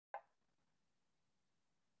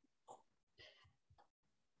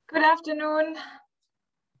Good afternoon.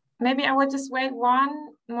 Maybe I will just wait 1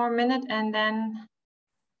 more minute and then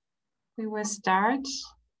we will start.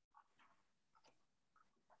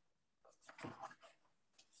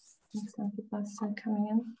 Some people are still coming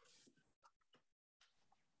in.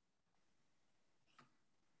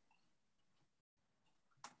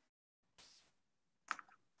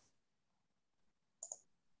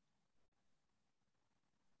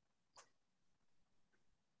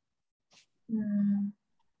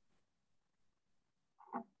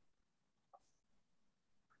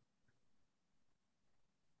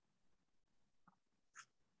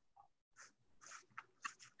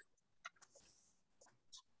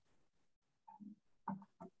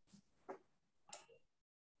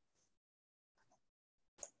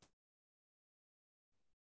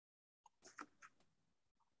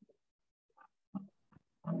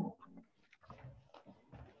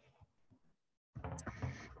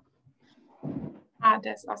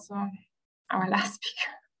 There's also our last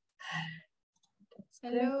speaker.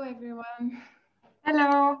 Hello, everyone.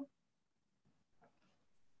 Hello.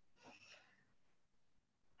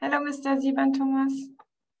 Hello, Mr. Siban Thomas.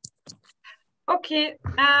 Okay,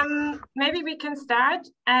 maybe we can start.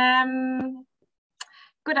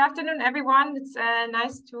 Good afternoon, everyone. It's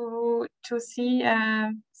nice to see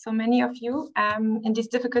so many of you in these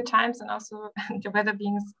difficult times, and also the weather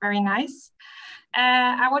being very nice.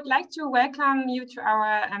 I would like to welcome you to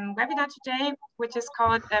our webinar today, which is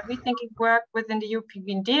called Rethinking Work within the European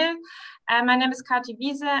Green Deal. My name is Kati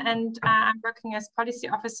Wiese, and I'm working as Policy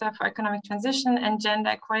Officer for Economic Transition and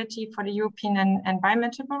Gender Equality for the European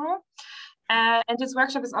Environmental Bureau. And this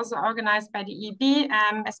workshop is also organized by the EIB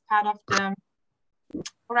as part of the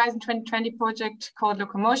Horizon 2020 project called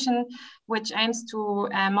LOCOMINAR, which aims to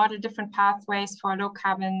model different pathways for a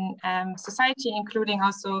low-carbon society, including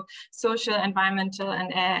also social, environmental,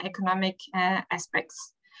 and economic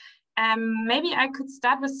aspects. Maybe I could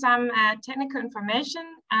start with some technical information.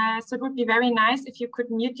 So it would be very nice if you could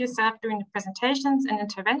mute yourself during the presentations and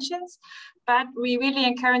interventions, but we really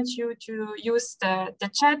encourage you to use the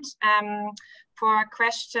chat for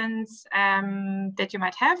questions that you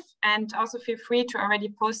might have, and also feel free to already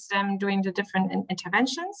post them during the different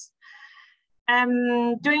interventions.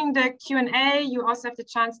 During the Q&A, you also have the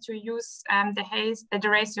chance to use the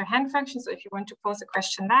raise your hand function, so if you want to pose a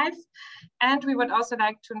question live. And we would also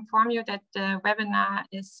like to inform you that the webinar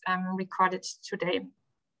is recorded today.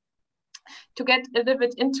 To get a little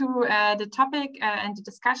bit into the topic and the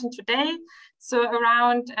discussion today, so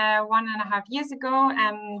around 1.5 years ago,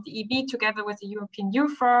 the EIB, together with the European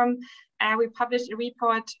Youth Forum, we published a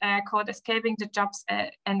report called Escaping the Jobs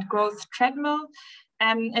and Growth Treadmill.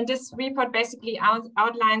 And this report basically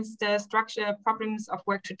outlines the structural problems of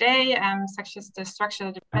work today, such as the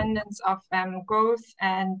structural dependence of growth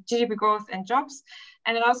and GDP growth and jobs.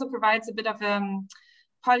 And it also provides a bit of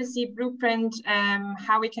policy blueprint,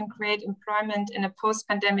 how we can create employment in a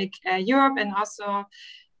post-pandemic Europe, and also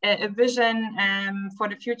a vision for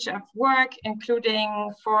the future of work,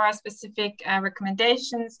 including 4 specific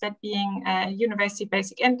recommendations, that being universal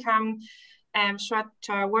basic income, short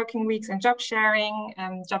working weeks and job sharing,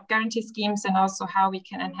 job guarantee schemes, and also how we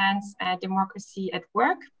can enhance democracy at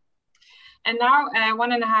work. And now,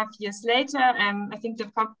 1.5 years later, I think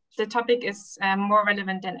the topic is more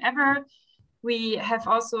relevant than ever. We have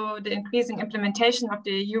also the increasing implementation of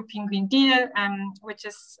the European Green Deal, which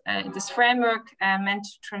is this framework meant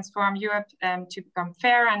to transform Europe to become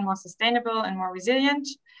fairer and more sustainable and more resilient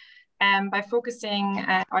by focusing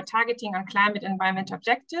or targeting on climate and environmental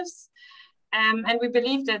objectives. And we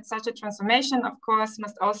believe that such a transformation, of course,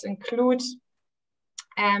 must also include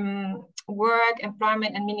work,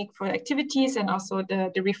 employment, and meaningful activities, and also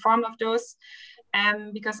the reform of those.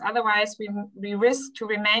 Because otherwise we risk to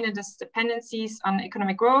remain in these dependencies on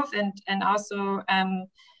economic growth and also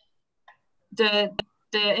the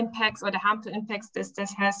impacts or the harmful impacts this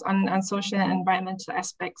has on social and environmental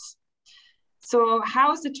aspects. So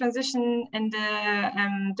how is the transition in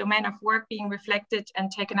the domain of work being reflected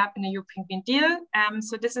and taken up in the European Green Deal?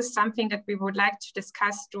 So this is something that we would like to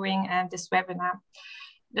discuss during this webinar.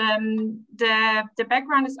 The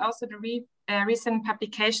background is also the recent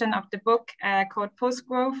publication of the book called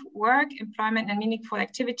Post-Growth Work, Employment and Meaningful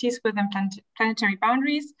Activities Within Planetary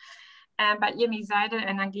Boundaries by Irmi Seidel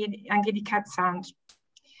and Angelika Zahnd.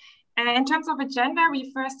 In terms of agenda,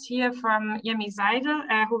 we first hear from Irmi Seidel,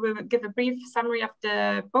 who will give a brief summary of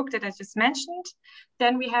the book that I just mentioned.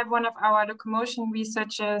 Then we have one of our locomotion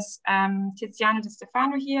researchers, Tiziana De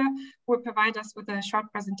Stefano here, who will provide us with a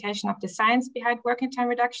short presentation of the science behind working time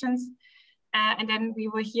reductions. And then we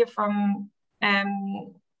will hear from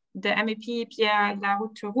the MEP Pierre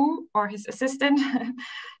Larouturou, or his assistant,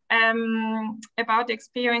 about the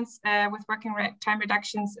experience with working time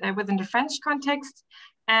reductions within the French context.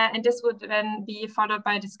 And this would then be followed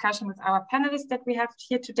by a discussion with our panelists that we have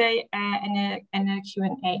here today and a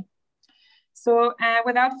Q&A. So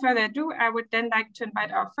without further ado, I would then like to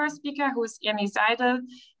invite our first speaker, who is Irmi Seidel.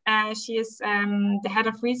 She is the head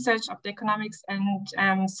of research of the Economics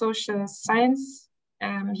and Social Science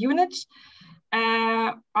unit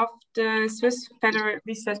of the Swiss Federal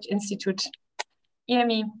Research Institute.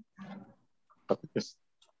 Irmi.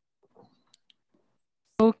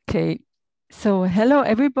 Okay, so hello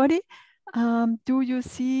everybody. Do you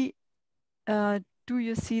see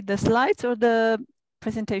the slides or the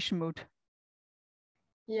presentation mode?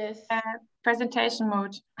 Yes. Presentation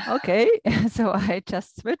mode. Okay, so I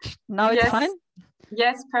just switched. Now yes. It's fine?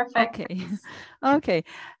 Yes, perfect. Okay, okay.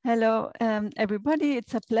 Hello everybody.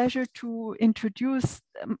 It's a pleasure to introduce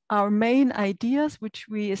our main ideas, which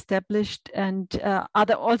we established and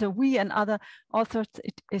other authors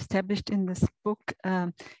established in this book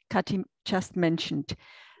Kati just mentioned.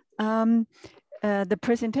 The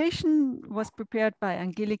presentation was prepared by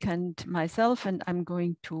Angelika and myself, and I'm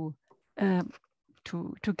going to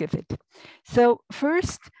give it. So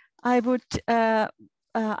first, I want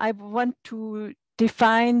to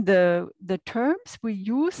define the terms we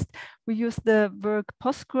used. We used the work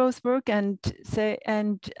post-growth work and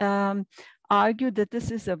argue that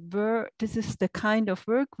this is the kind of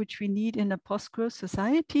work which we need in a post-growth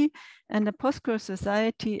society. And a post-growth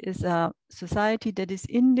society is a society that is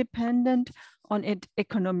independent on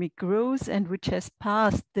economic growth and which has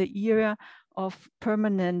passed the era of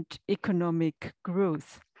permanent economic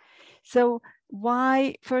growth. So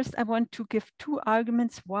first I want to give two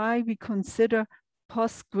arguments why we consider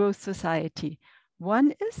post-growth society.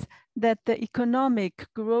 One is that the economic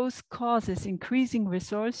growth causes increasing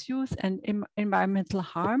resource use and environmental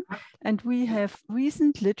harm. And we have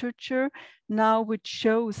recent literature now which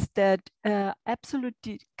shows that absolute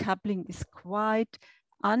decoupling is quite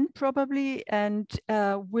improbable and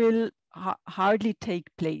will hardly take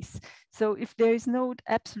place. So if there is no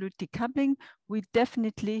absolute decoupling, we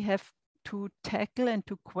definitely have to tackle and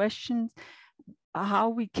to question how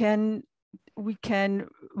we can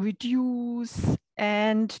reduce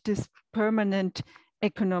and this permanent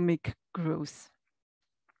economic growth.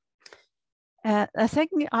 A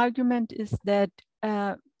second argument is that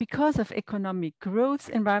because of economic growth,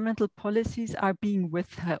 environmental policies are being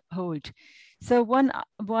withheld. So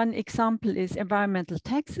one example is environmental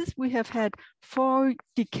taxes. We have had 4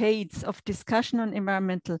 decades of discussion on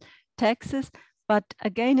environmental taxes, but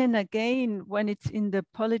again and again, when it's in the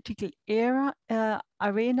political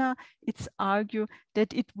arena, it's argued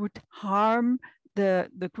that it would harm the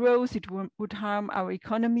growth, it would harm our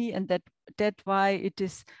economy, and that's why it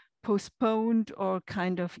is postponed or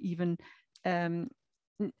kind of even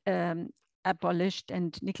abolished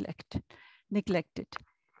and neglected.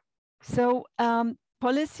 So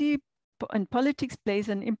policy and politics plays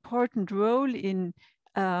an important role in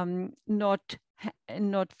not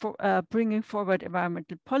bringing forward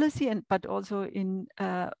environmental policy, but also in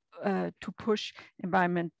to push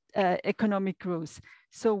economic growth.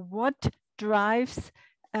 So what drives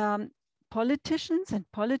politicians and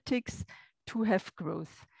politics to have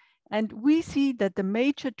growth? And we see that the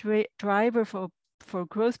major driver for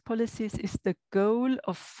growth policies is the goal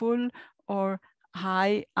of full or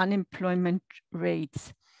high unemployment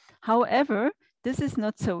rates. However, this is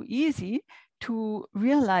not so easy to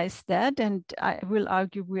realize that, and I will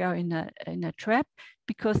argue we are in a trap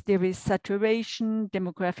because there is saturation,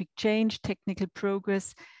 demographic change, technical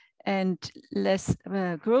progress, and less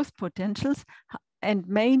growth potentials. And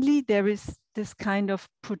mainly there is this kind of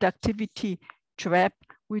productivity trap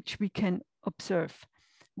which we can observe.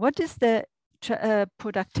 What is the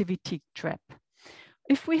productivity trap?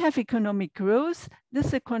 If we have economic growth,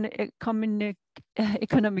 this economic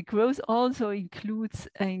growth also includes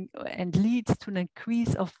and leads to an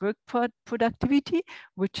increase of work productivity,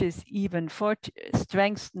 which is even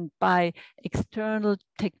strengthened by external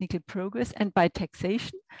technical progress and by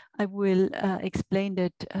taxation. I will explain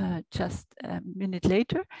that just a minute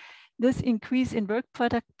later. This increase in work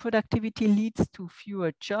productivity leads to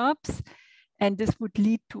fewer jobs, and this would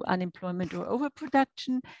lead to unemployment or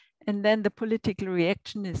overproduction. And then the political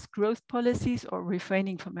reaction is growth policies or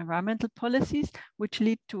refraining from environmental policies, which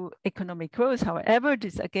lead to economic growth. However,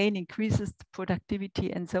 this again increases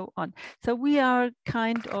productivity and so on. So we are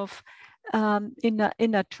kind of in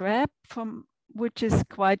a trap from which is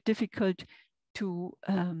quite difficult to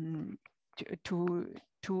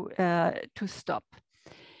stop.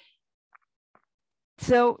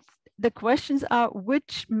 So the questions are,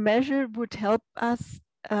 which measure would help us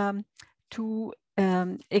to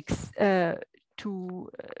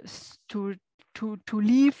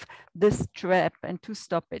leave this trap and to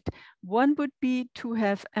stop it. One would be to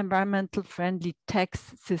have environmental friendly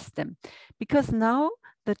tax system, because now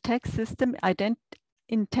the tax system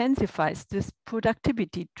intensifies this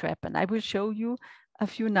productivity trap, and I will show you a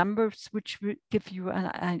few numbers which will give you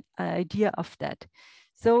an idea of that.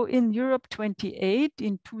 So in Europe 28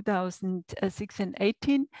 in 2006 and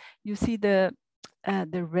 18, you see the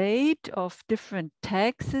rate of different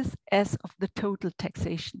taxes as of the total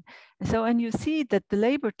taxation. So, and you see that the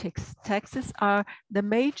labor taxes are the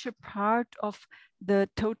major part of the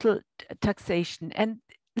total taxation, and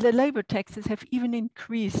the labor taxes have even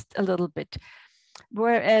increased a little bit,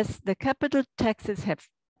 whereas the capital taxes have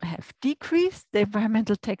decreased, the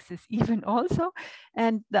environmental taxes even also,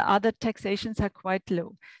 and the other taxations are quite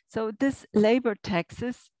low. So this labor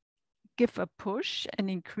taxes give a push and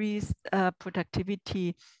increase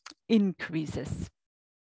productivity increases.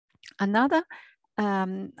 Another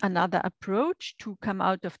approach to come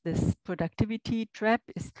out of this productivity trap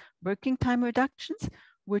is working time reductions,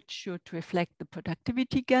 which should reflect the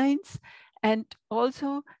productivity gains, and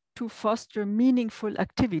also to foster meaningful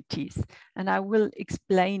activities. And I will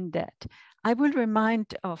explain that. I will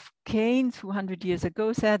remind of Keynes, who 100 years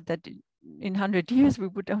ago said that in 100 years we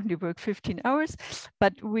would only work 15 hours,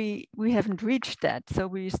 but we haven't reached that. So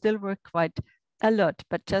we still work quite a lot.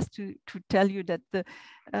 But just to tell you that the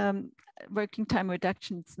working time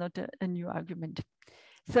reduction is not a new argument.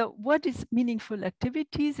 So what is meaningful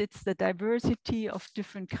activities? It's the diversity of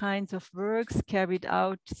different kinds of works carried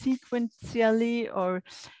out sequentially or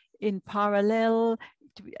in parallel.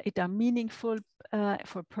 It are meaningful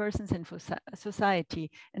for persons and for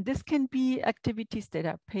society. And this can be activities that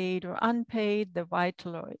are paid or unpaid, the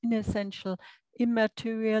vital or inessential,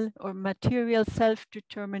 immaterial or material,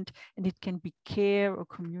 self-determined, and it can be care or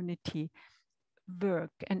community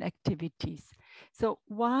work and activities. So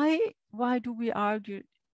why do we argue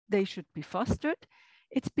they should be fostered?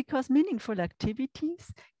 It's because meaningful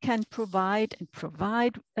activities can provide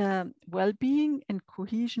well-being and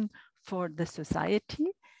cohesion for the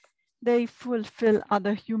society. They fulfill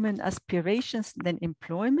other human aspirations than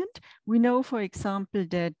employment. We know, for example,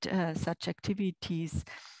 that such activities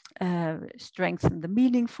strengthen the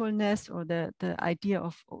meaningfulness or the idea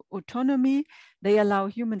of autonomy. They allow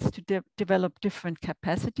humans to develop different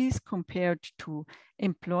capacities compared to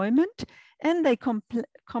employment, and they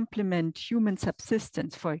complement human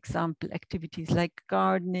subsistence, for example, activities like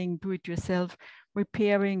gardening, do-it-yourself,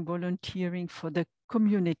 repairing, volunteering for the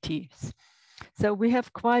communities. So we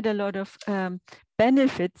have quite a lot of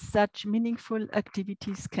benefits such meaningful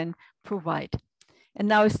activities can provide. And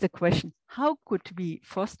now is the question, how could we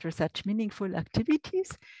foster such meaningful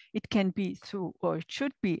activities? It can be through, or it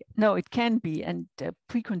should be, no, it can be, and the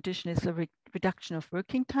precondition is the reduction of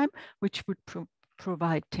working time, which would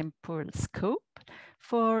provide temporal scope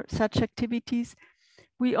for such activities.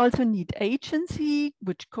 We also need agency,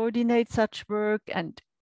 which coordinates such work and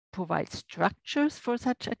provides structures for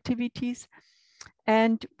such activities.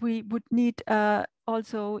 And we would need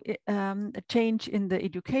also a change in the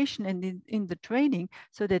education and in the training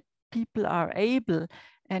so that people are able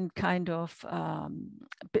and kind of a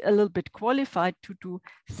little bit qualified to do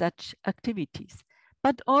such activities.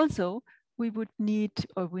 But also we need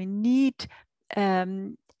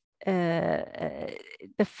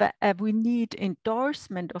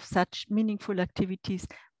endorsement of such meaningful activities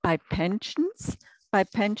by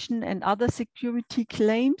pension and other security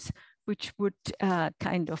claims, which would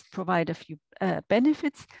kind of provide a few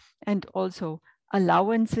benefits, and also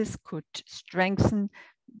allowances could strengthen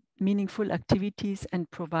meaningful activities and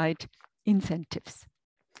provide incentives.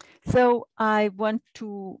 So I want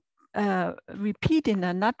to repeat in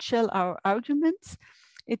a nutshell our arguments.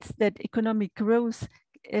 It's that economic growth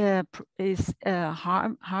is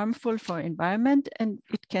harmful for environment and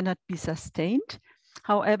it cannot be sustained.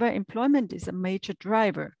 However, employment is a major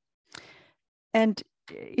driver. And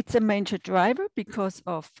it's a major driver because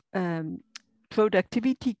of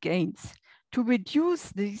productivity gains. To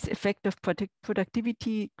reduce this effect of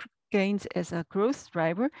productivity gains as a growth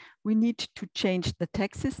driver, we need to change the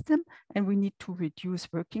tax system and we need to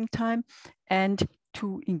reduce working time and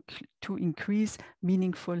to increase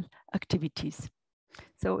meaningful activities.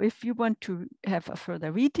 So if you want to have a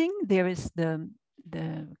further reading, there is the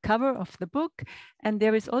cover of the book, and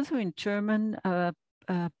there is also in German a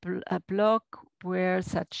blog where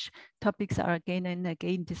such topics are again and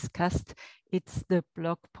again discussed. It's the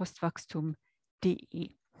blog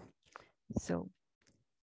postwachstum.de. So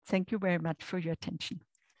thank you very much for your attention.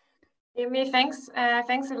 Yumi, thanks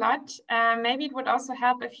a lot. Maybe it would also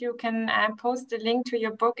help if you can post the link to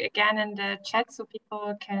your book again in the chat so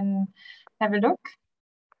people can have a look.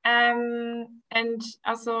 And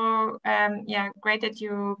also, yeah, great that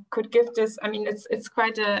you could give this. I mean, it's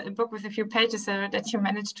quite a book with a few pages, so that you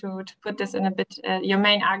managed to put this in a bit, your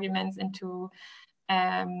main arguments into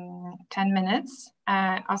 10 minutes.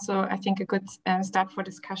 Also, I think a good start for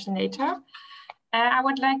discussion later. I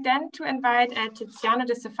would like then to invite Tiziano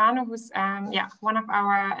De Stefano, who's one of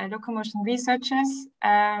our locomotion researchers,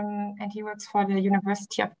 and he works for the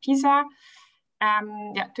University of Pisa,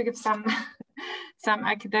 to give some some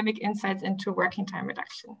academic insights into working time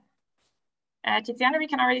reduction. Tiziano, we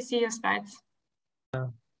can already see your slides.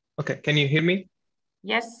 Okay, can you hear me?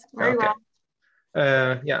 Yes, very well.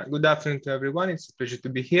 Yeah, good afternoon to everyone. It's a pleasure to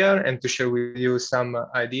be here and to share with you some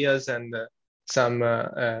ideas and some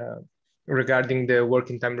regarding the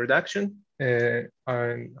working time reduction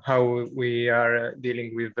and how we are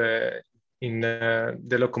dealing with in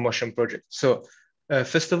the locomotion project. So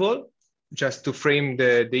first of all, just to frame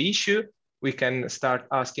the issue, we can start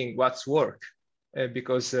asking what's work,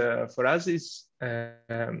 because for us is, I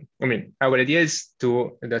mean, our idea is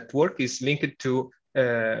that work is linked to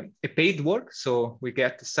a paid work, so we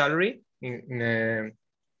get salary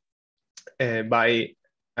by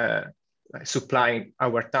supplying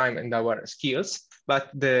our time and our skills. But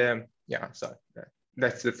that's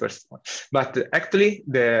the first one. But actually,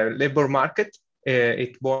 the labor market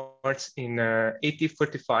it works in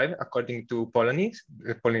 1845, according to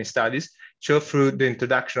Polanyi studies, show through the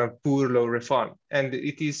introduction of poor law reform, and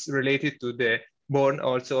it is related to the born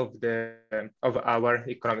also of our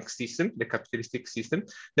economic system, the capitalistic system,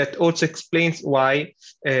 that also explains why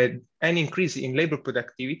an increase in labor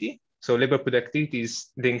productivity. So labor productivity is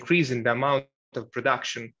the increase in the amount of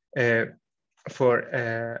production for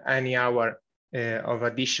any hour of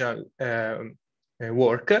additional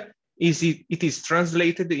work. It is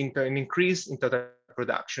translated into an increase in total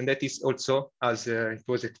production. That is also, as it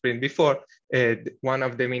was explained before, one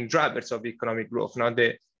of the main drivers of economic growth. Now,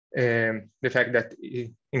 the fact that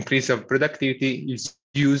increase of productivity is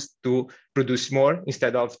used to produce more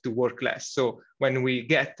instead of to work less. So when we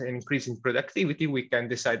get an increase in productivity, we can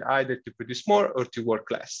decide either to produce more or to work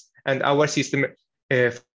less. And our system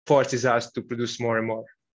forces us to produce more and more.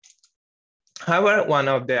 However, one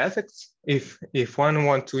of the effects, if one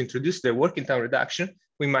wants to introduce the working time reduction,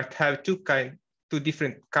 we might have two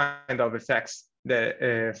different kind of effects.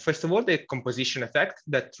 First of all, the composition effect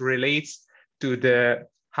that relates to the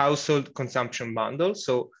household consumption bundle.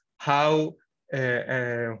 So how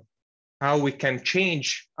we can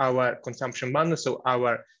change our consumption bundle, so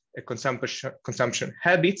our consumption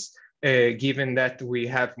habits, given that we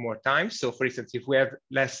have more time. So for instance, if we have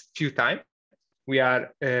few time, we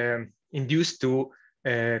are induced to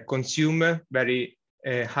consume very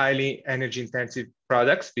highly energy intensive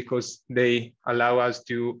products because they allow us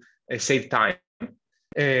to save time.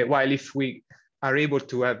 While if we are able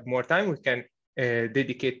to have more time, we can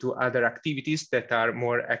dedicate to other activities that are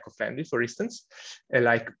more eco-friendly, for instance,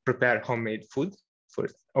 like prepare homemade food,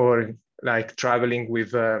 or like traveling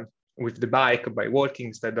with the bike by walking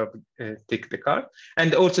instead of take the car.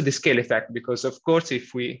 And also the scale effect, because of course,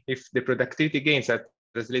 if the productivity gains are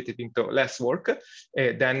translated into less work,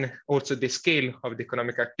 then also the scale of the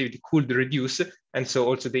economic activity could reduce, and so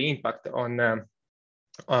also the impact on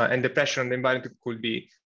and the pressure on the environment could be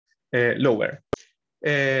lower.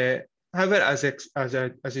 However, as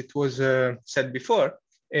it was said before,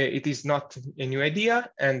 it is not a new idea,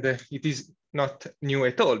 and it is not new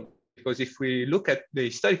at all, because if we look at the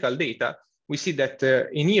historical data, we see that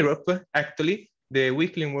in Europe, actually, the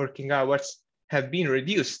weekly working hours have been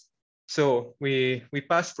reduced. So we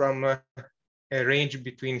passed from a range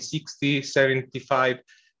between 60, 75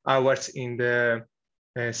 hours in the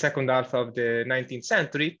second half of the 19th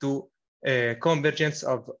century to a convergence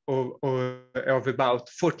of about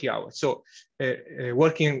 40 hours. So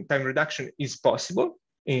working time reduction is possible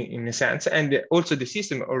in a sense, and also the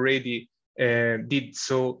system already did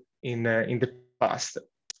so in the past.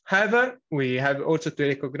 However, we have also to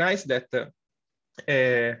recognize that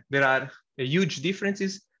there are huge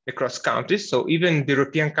differences across countries. So even the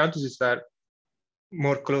European countries are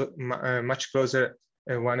much closer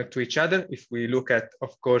one to each other. If we look at,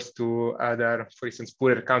 of course, to other, for instance,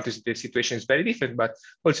 poorer countries, the situation is very different. But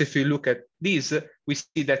also, if you look at these, we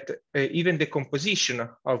see that even the composition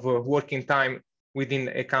of working time within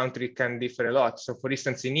a country can differ a lot. So, for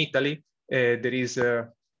instance, in Italy, there is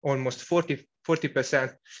almost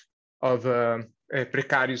 40% of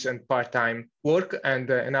precarious and part-time work, and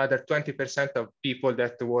another 20% of people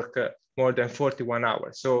that work more than 41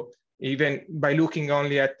 hours. So even by looking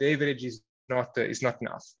only at the average is not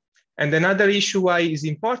enough. And another issue why it's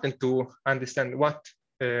important to understand what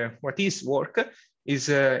is work is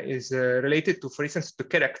related to, for instance, to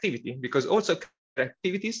care activity, because also care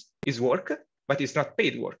activities is work, but it's not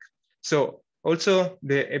paid work. So also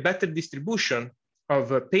a better distribution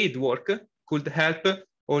of paid work could help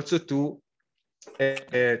also to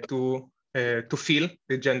fill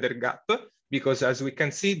the gender gap, because as we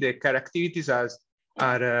can see, the care activities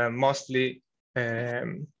are mostly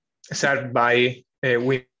served by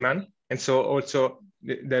women, and so also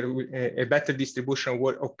a better distribution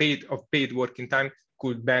of paid working time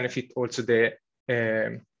could benefit also the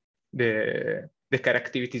care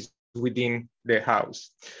activities within the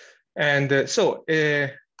house. And so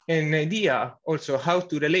an idea also how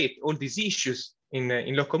to relate all these issues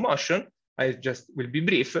in locomotion, I just will be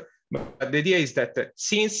brief, but the idea is that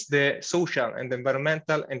since the social and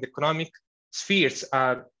environmental and economic spheres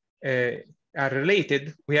are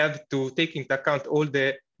related, we have to take into account all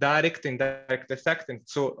the direct and indirect effects, and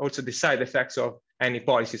so also the side effects of any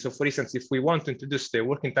policy. So for instance, if we want to introduce the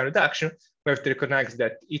working time reduction, we have to recognize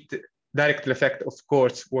that it directly affects, of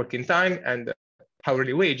course, working time and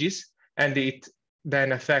hourly wages, and it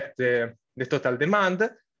then affects the total demand,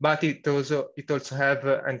 but it also have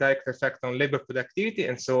a direct effect on labor productivity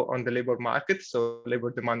and so on the labor market, so labor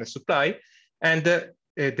demand and supply. And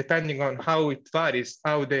depending on how it varies,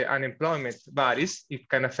 how the unemployment varies, it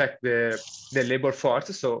can affect the labor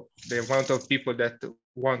force, so the amount of people that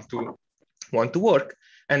want to work,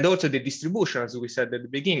 and also the distribution, as we said at the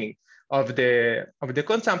beginning, of the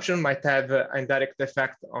consumption might have a direct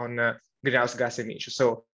effect on greenhouse gas emissions.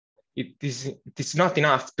 So it is not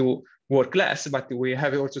enough to work less, but we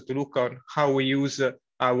have also to look on how we use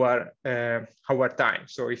our time.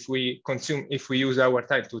 So if we use our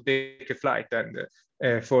time to take a flight and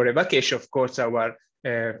for a vacation, of course, our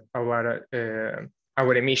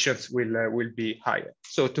emissions will be higher.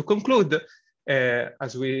 So to conclude,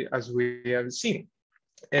 as we have seen,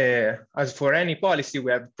 as for any policy,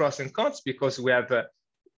 we have pros and cons because we have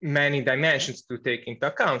many dimensions to take into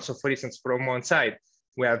account. So for instance, from one side,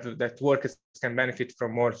 we have that workers can benefit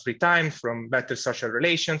from more free time, from better social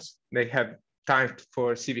relations. They have time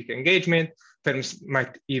for civic engagement. Firms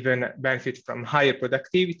might even benefit from higher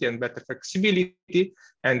productivity and better flexibility.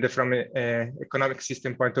 And from an economic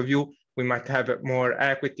system point of view, we might have more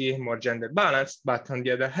equity, more gender balance. But on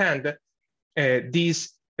the other hand,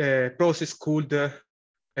 these process could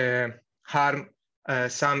harm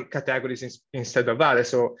some categories instead of others.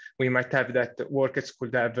 So we might have that workers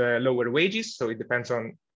could have lower wages. So it depends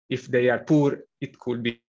on if they are poor, it could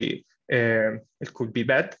be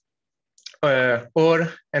bad.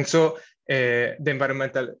 And so the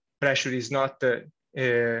environmental pressure is not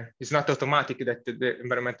automatic that the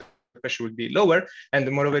environmental pressure will be lower, and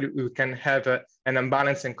moreover we can have an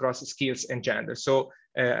imbalance across skills and gender. So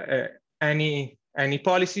any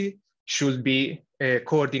policy should be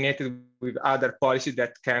coordinated with other policies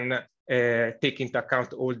that can take into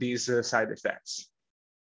account all these side effects.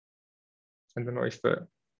 I don't know if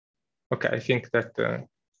okay, I think that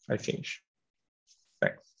I finish.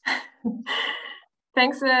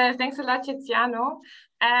 Thanks. Thanks a lot, Tiziano.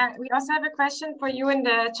 We also have a question for you in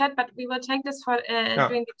the chat, but we will take this for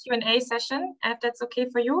during the Q&A session, if that's okay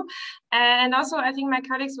for you. And also, I think my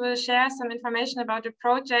colleagues will share some information about the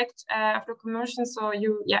project of locomotion. So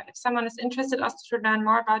if someone is interested also to learn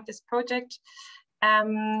more about this project,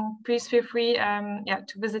 please feel free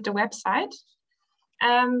to visit the website.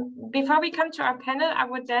 Before we come to our panel, I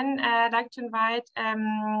would then like to invite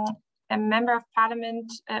a member of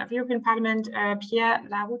Parliament, of European Parliament, Pierre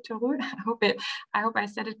Larouteru, I hope I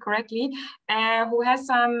said it correctly, who has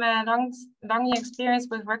some long experience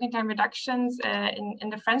with working time reductions in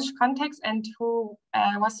the French context, and who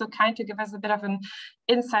was so kind to give us a bit of an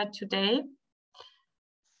insight today.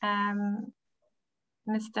 Mr.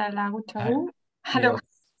 Larouteru, hello. Yes.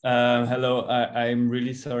 Hello, I'm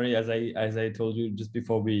really sorry, as I told you just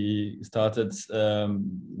before we started,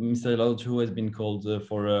 Mr. Larouteru has been called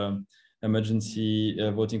for emergency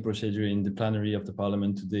voting procedure in the plenary of the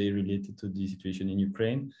parliament today related to the situation in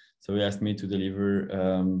Ukraine. So he asked me to deliver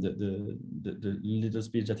the little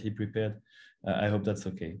speech that he prepared. I hope that's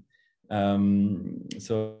okay.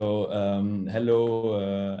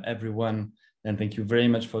 Hello everyone, and thank you very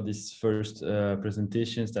much for these first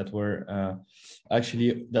presentations that were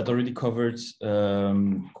that already covered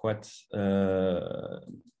quite a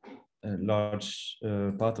large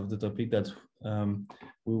part of the topic that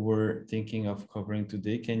we were thinking of covering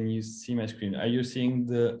today. Can you see my screen? Are you seeing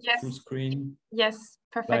the full screen? Yes,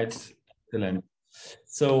 perfect. Right. Excellent.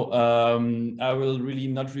 So I will really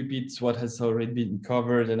not repeat what has already been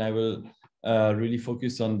covered, and I will really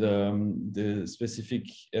focus on the specific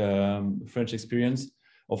French experience.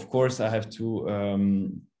 Of course, I have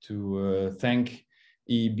to thank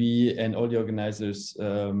EEB and all the organizers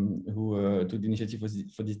who took the initiative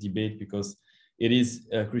for this debate, because it is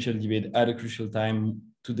a crucial debate at a crucial time.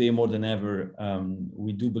 Today more than ever,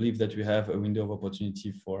 we do believe that we have a window of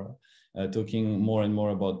opportunity for talking more and more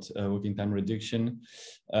about working time reduction.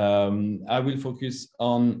 I will focus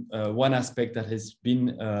on one aspect that has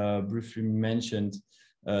been briefly mentioned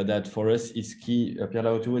that for us is key. Pierre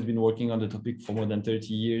Laouture has been working on the topic for more than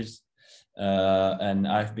 30 years. And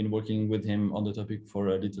I've been working with him on the topic for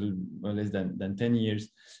a little less than 10 years.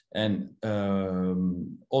 And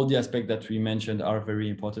all the aspects that we mentioned are very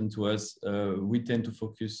important to us. We tend to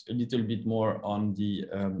focus a little bit more on the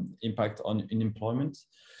impact on unemployment.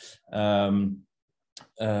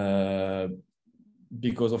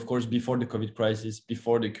 Because of course, before the COVID crisis,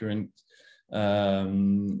 before the current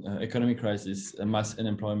economic crisis, mass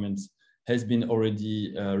unemployment has been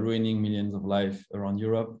already ruining millions of lives around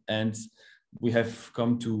Europe. And we have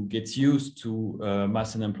come to get used to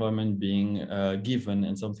mass unemployment being given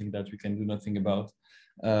and something that we can do nothing about.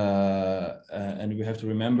 And we have to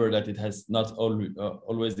remember that it has not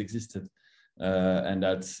always existed. And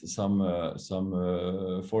that some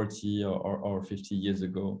 40 or 50 years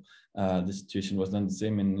ago, the situation was not the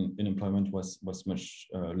same, and unemployment was much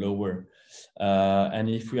lower. And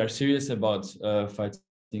if we are serious about fighting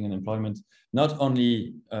unemployment, not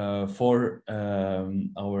only for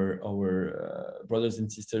our brothers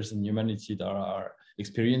and sisters in humanity that are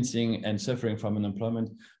experiencing and suffering from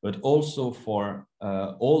unemployment, but also for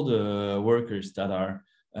all the workers that are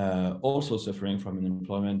also suffering from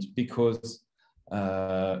unemployment, because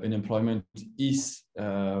unemployment is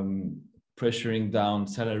pressuring down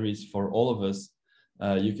salaries for all of us.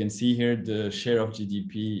 You can see here the share of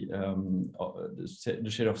GDP, the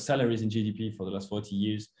share of salaries in GDP for the last 40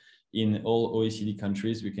 years in all OECD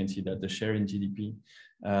countries. We can see that the share in GDP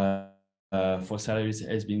for salaries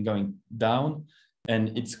has been going down,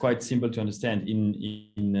 and it's quite simple to understand.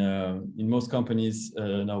 In most companies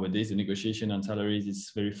nowadays, the negotiation on salaries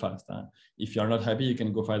is very fast. If you are not happy, you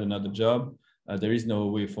can go find another job. There is no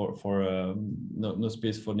way no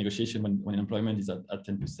space for negotiation when employment is at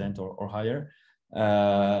 10% or higher.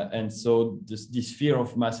 And so this fear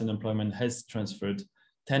of mass unemployment has transferred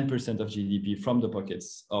 10% of GDP from the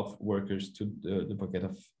pockets of workers to the pocket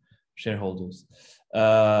of shareholders.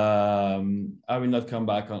 I will not come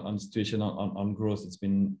back on the situation on growth. It's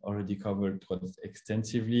been already covered quite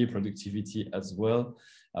extensively, productivity as well.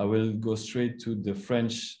 I will go straight to the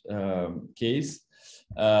French case.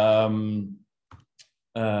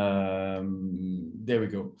 There we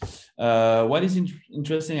go. What is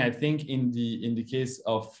interesting, I think, in the case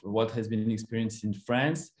of what has been experienced in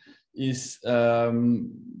France is Pierre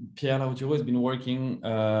Laouture has been working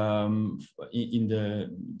in the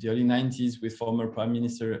early 90s with former Prime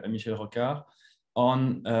Minister Michel Rocard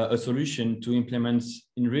on a solution to implement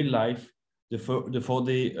in real life the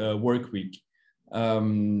 4-day work week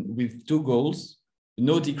with two goals: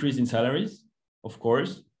 no decrease in salaries, of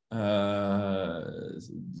course.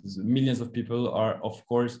 Millions of people are, of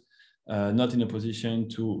course, not in a position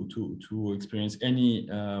to experience any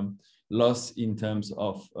loss in terms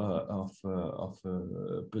of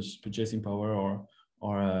purchasing power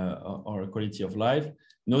or quality of life.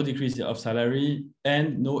 No decrease of salary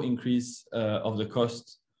and no increase of the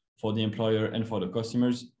cost for the employer and for the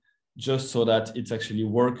customers, just so that it's actually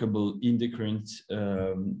workable in the current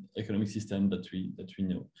economic system that we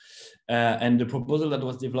know. And the proposal that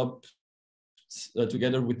was developed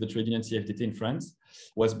together with the trade union CFDT in France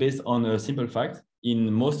was based on a simple fact.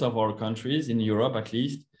 In most of our countries, in Europe at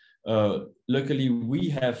least, luckily we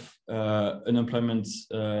have unemployment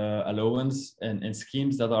allowance and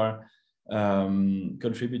schemes that are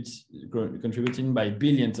contributing by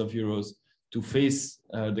billions of euros to face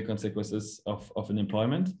the consequences of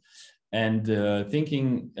unemployment. And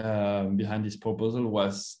thinking behind this proposal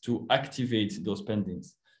was to activate those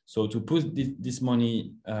spendings. So to put this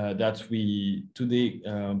money that we today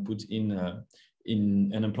put in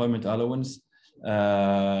unemployment allowance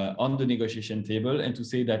on the negotiation table, and to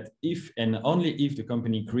say that if and only if the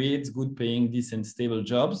company creates good paying, decent, stable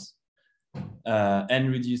jobs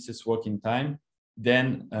and reduces working time,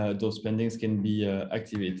 then those spendings can be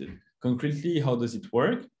activated. Concretely, how does it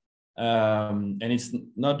work? And it's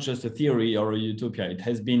not just a theory or a utopia. It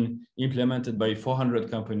has been implemented by 400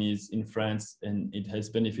 companies in France, and it has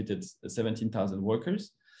benefited 17,000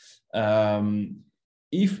 workers.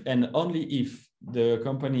 If and only if the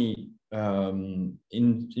company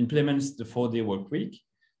implements the 4-day work week,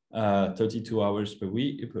 32 hours per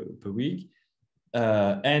week,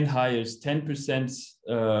 and hires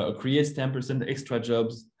 10%, creates 10% extra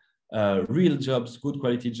jobs, real jobs, good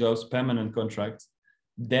quality jobs, permanent contracts,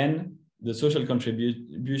 then the social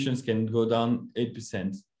contributions can go down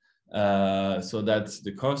 8%. So that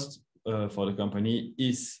the cost for the company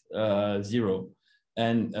is 0,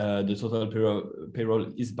 and the total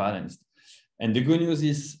payroll is balanced. And the good news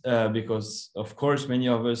is, because of course many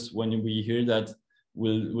of us, when we hear that,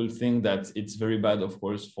 will think that it's very bad, of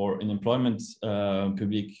course, for unemployment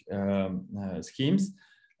public schemes.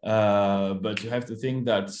 But you have to think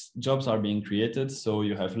that jobs are being created, so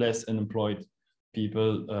you have less unemployed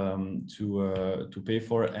people to pay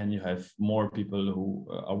for, and you have more people who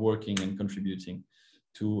are working and contributing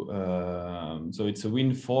to. So it's a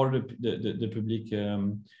win for the public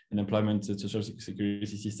unemployment social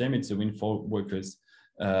security system. It's a win for workers,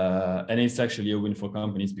 and it's actually a win for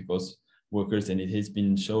companies, because workers, and it has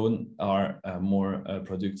been shown, are more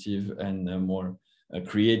productive and more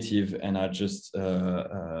creative, and are just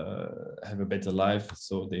have a better life,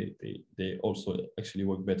 so they also actually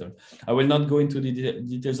work better. I will not go into the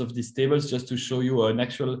details of these tables, just to show you an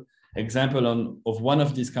actual example of one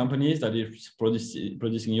of these companies that is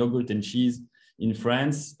producing yogurt and cheese in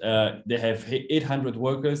France. They have 800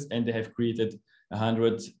 workers, and they have created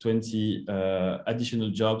 120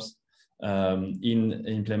 additional jobs in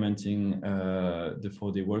implementing the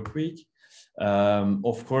 4-day work week.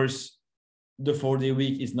 Of course, the 4-day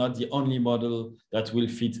week is not the only model that will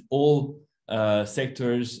fit all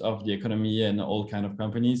sectors of the economy and all kind of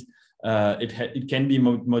companies. It can be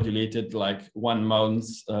modulated, like 1 month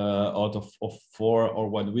out of 4, or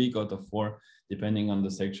 1 week out of 4, depending on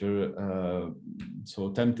the sector.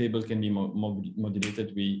 So timetable can be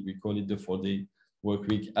modulated. We call it the 4-day work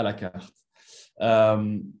week à la carte.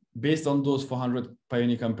 Based on those 400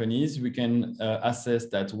 pioneer companies, we can assess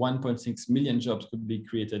that 1.6 million jobs could be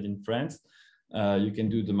created in France. You can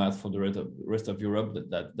do the math for the rest of Europe.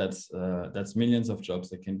 That's millions of jobs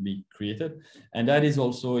that can be created, and that is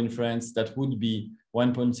also in France. That would be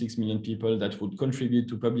 1.6 million people that would contribute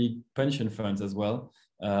to public pension funds as well.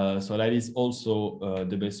 So that is also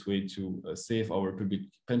the best way to save our public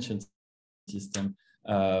pension system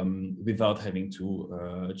without having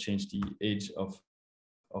to change the age of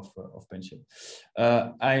pension.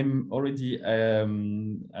 I'm already,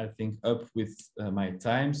 I think, up with my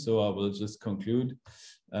time, so I will just conclude.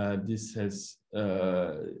 This has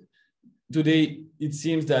today. It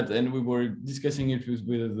seems that, and we were discussing it with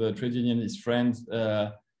the trade unionist friends.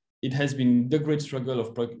 It has been the great struggle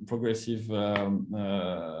of progressive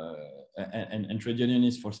and trade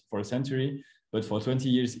unionists for a century, but for 20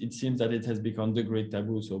 years, it seems that it has become the great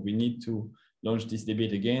taboo. So we need to launch this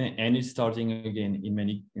debate again, and it's starting again in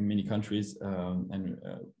many countries, and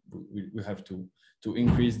we have to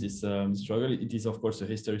increase this struggle. It is, of course, a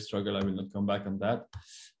historic struggle. I will not come back on that.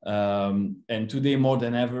 And today, more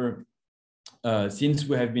than ever, since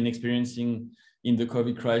we have been experiencing in the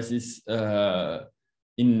COVID crisis,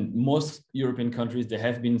 in most European countries, there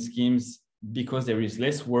have been schemes, because there is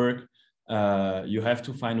less work. You have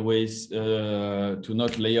to find ways to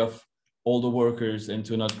not lay off all the workers and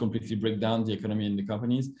to not completely break down the economy and the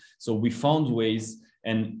companies. So we found ways,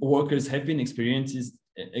 and workers have been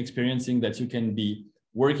experiencing that you can be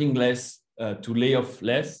working less to lay off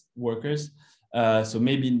less workers. So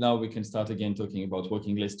maybe now we can start again talking about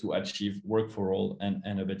working less to achieve work for all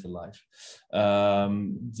and a better life.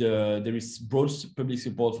 There is broad public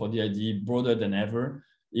support for the idea, broader than ever.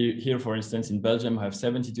 Here, for instance, in Belgium, I have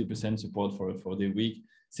 72% support for the week,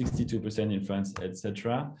 62% in France,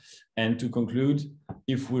 etc. And to conclude,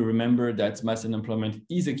 if we remember that mass unemployment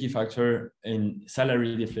is a key factor in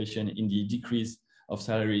salary deflation, in the decrease of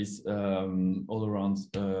salaries all around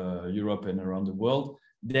Europe and around the world,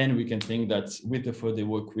 then we can think that with the 4-day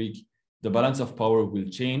work week, the balance of power will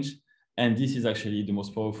change. And this is actually the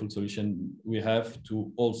most powerful solution we have to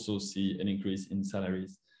also see an increase in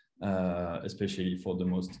salaries, especially for the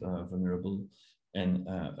most vulnerable and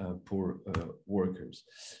poor workers.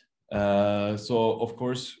 So, of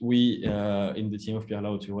course, we in the team of Pierre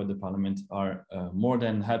Lautureau at the Parliament are more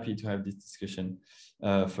than happy to have this discussion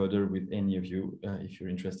further with any of you. If you're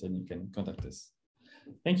interested, you can contact us.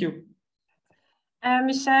 Thank you.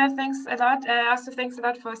 Michel, thanks a lot. Also, thanks a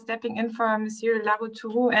lot for stepping in for Monsieur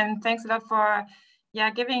Lautureau, and thanks a lot for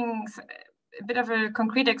giving a bit of a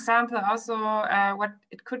concrete example also what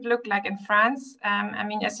it could look like in France. I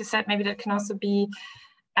mean, as you said, maybe that can also be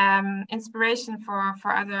inspiration for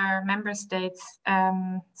other member states.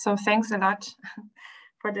 So thanks a lot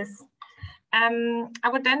for this. I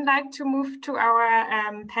would then like to move to our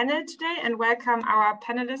panel today and welcome our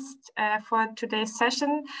panelists for today's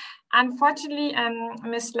session. Unfortunately,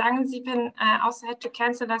 Ms. Langensiepen also had to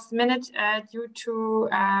cancel last minute due to,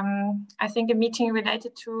 I think, a meeting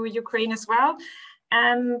related to Ukraine as well.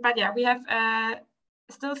 But yeah, we have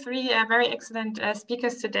still three very excellent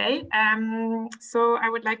speakers today. So I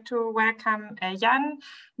would like to welcome Jan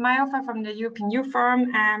Mayhofer from the European Youth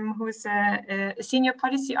Forum, who is a senior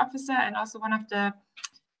policy officer and also one of the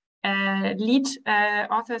lead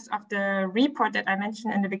authors of the report that I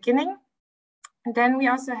mentioned in the beginning. And then we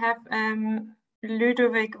also have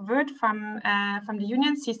Ludovic Wood from the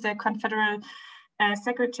unions. He's the Confederal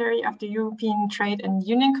Secretary of the European Trade and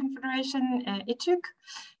Union Confederation, ETUC.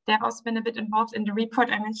 They have also been a bit involved in the report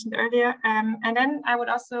I mentioned earlier. And then I would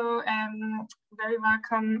also very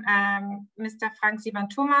welcome Mr. Frank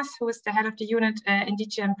Siebern-Thomas, who is the head of the unit in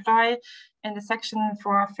DG Employ in the section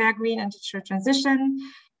for Fair, Green and Digital Transition.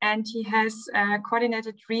 And he has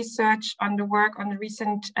coordinated research on the work on the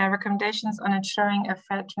recent recommendations on ensuring a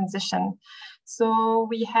fair transition. So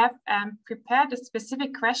we have prepared a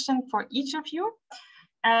specific question for each of you.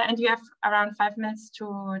 And you have around 5 minutes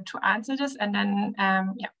to answer this, and then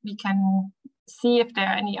yeah, we can see if there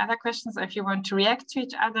are any other questions or if you want to react to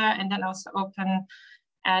each other, and then also open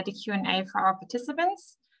the Q&A for our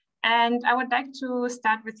participants. And I would like to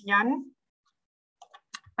start with Jan.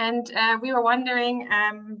 And we were wondering,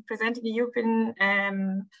 presenting the European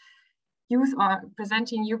youth or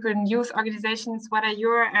presenting European youth organizations, what are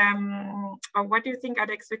your, or what do you think are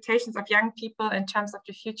the expectations of young people in terms of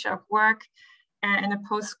the future of work in a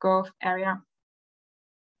post-growth area?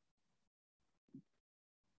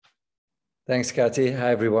 Thanks, Kati. Hi,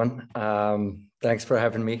 everyone. Thanks for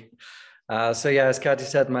having me. So yeah, as Kati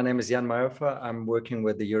said, my name is Jan Mayhofer. I'm working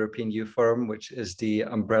with the European Youth Forum, which is the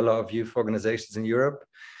umbrella of youth organizations in Europe.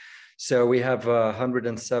 So we have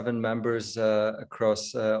 107 members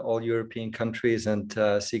across all European countries and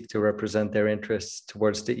seek to represent their interests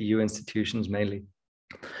towards the EU institutions mainly.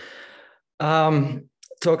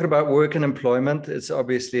 Talking about work and employment, it's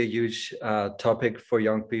obviously a huge topic for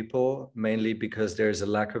young people, mainly because there's a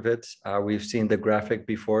lack of it. We've seen the graphic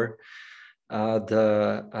before.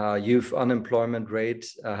 The youth unemployment rate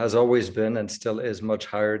has always been and still is much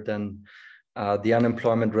higher than the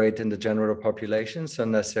unemployment rate in the general population. So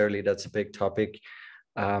necessarily that's a big topic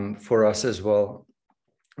for us as well.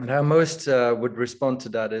 And how most would respond to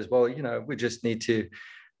that is, well, you know, we just need to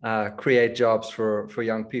create jobs for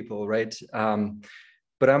young people, right?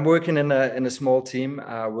 But I'm working in a small team,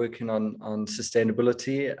 working on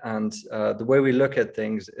sustainability, and the way we look at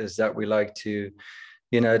things is that we like to,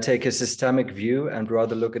 you know, take a systemic view and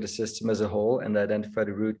rather look at the system as a whole and identify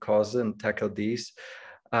the root causes and tackle these.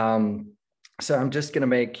 So I'm just going to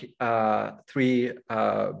make 3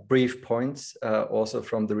 brief points also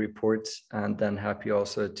from the report, and then happy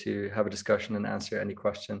also to have a discussion and answer any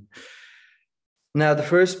question. Now, the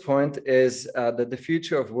first point is that the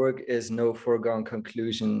future of work is no foregone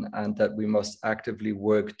conclusion, and that we must actively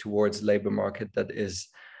work towards a labor market that is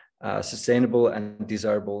sustainable and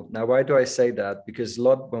desirable. Now, why do I say that? Because a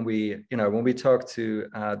lot when we talk to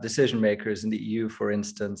decision makers in the EU, for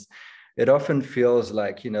instance, it often feels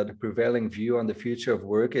like, you know, the prevailing view on the future of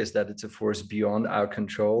work is that it's a force beyond our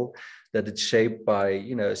control, that it's shaped by,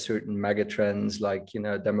 you know, certain megatrends like, you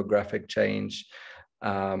know, demographic change,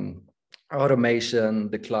 automation,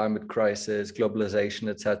 the climate crisis, globalization,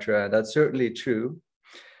 etc. That's certainly true.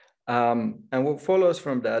 And what follows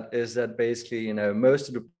from that is that basically, you know, most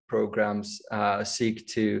of the programs seek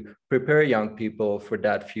to prepare young people for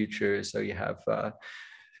that future. So you have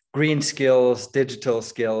green skills, digital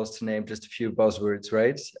skills, to name just a few buzzwords,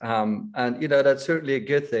 right? And, you know, that's certainly a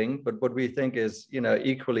good thing. But what we think is, you know,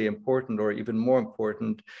 equally important or even more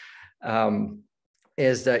important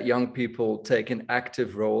is that young people take an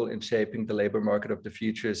active role in shaping the labor market of the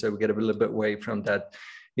future. So we get a little bit away from that,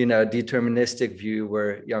 you know, deterministic view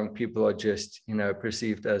where young people are just, you know,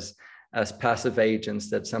 perceived as passive agents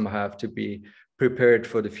that somehow have to be prepared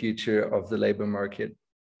for the future of the labor market.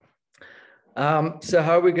 So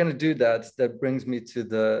how are we going to do that? That brings me to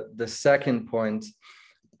the second point.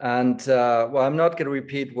 And well, I'm not going to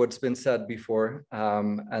repeat what's been said before,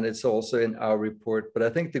 and it's also in our report, but I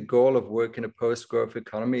think the goal of work in a post-growth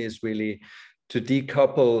economy is really to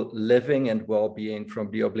decouple living and well-being from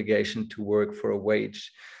the obligation to work for a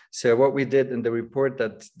wage. So what we did in the report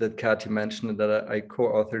that Kati mentioned and that I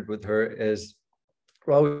co-authored with her is,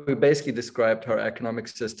 well, we basically described how our economic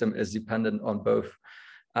system is dependent on both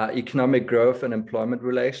economic growth and employment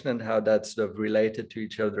relation and how that's sort of related to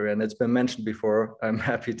each other. And it's been mentioned before. I'm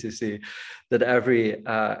happy to see that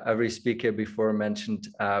every speaker before mentioned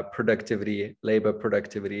productivity, labor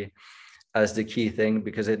productivity, as the key thing,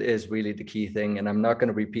 because it is really the key thing. And I'm not going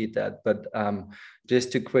to repeat that, but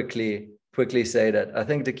just to quickly say that I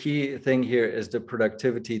think the key thing here is the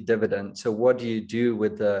productivity dividend. So what do you do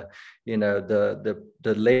with the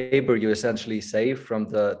labor you essentially save from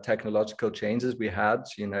the technological changes we had,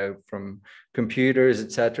 from computers,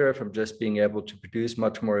 etc., from just being able to produce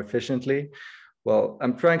much more efficiently? Well,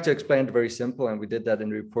 I'm trying to explain it very simple, and we did that in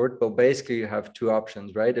the report, but basically you have two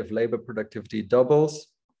options, right? If labor productivity doubles,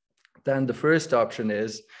 then the first option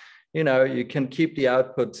is, you can keep the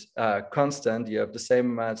output constant. You have the same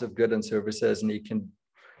amounts of goods and services, and you can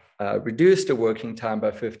reduce the working time by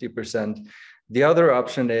 50%. The other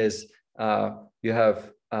option is you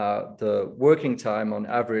have the working time on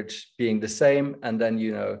average being the same, and then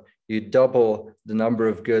you double the number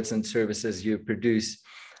of goods and services you produce.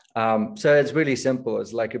 So it's really simple.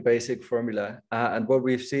 It's like a basic formula. And what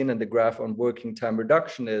we've seen in the graph on working time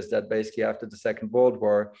reduction is that basically after the Second World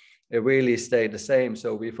War, it really stayed the same.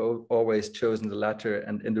 So we've always chosen the latter.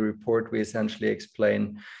 And in the report, we essentially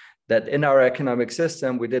explain that in our economic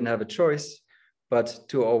system, we didn't have a choice, but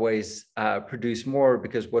to always produce more,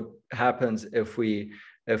 because what happens if we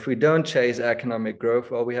don't chase economic growth,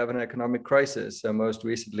 well, we have an economic crisis. So most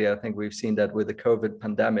recently, I think we've seen that with the COVID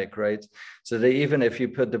pandemic, right? So that even if you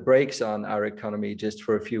put the brakes on our economy just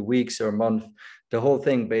for a few weeks or a month, the whole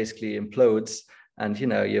thing basically implodes. And,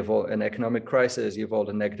 you have all an economic crisis, you have all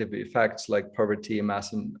the negative effects like poverty,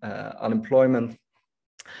 mass unemployment,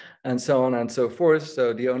 and so on and so forth.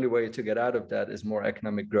 So the only way to get out of that is more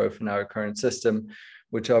economic growth in our current system,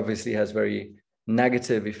 which obviously has very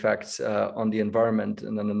negative effects on the environment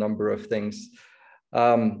and on a number of things.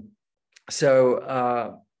 So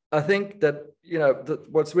I think that,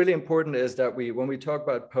 what's really important is that when we talk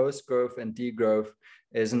about post-growth and degrowth,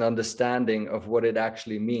 is an understanding of what it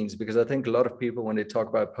actually means. Because I think a lot of people, when they talk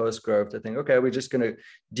about post-growth, they think, okay, we're just going to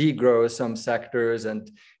degrow some sectors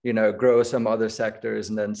and, grow some other sectors,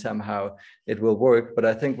 and then somehow it will work. But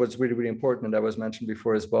I think what's really, really important, and that was mentioned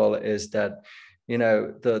before as well, is that,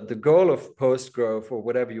 the goal of post-growth, or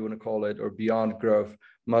whatever you want to call it, or beyond growth,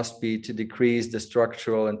 must be to decrease the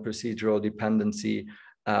structural and procedural dependency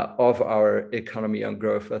of our economy on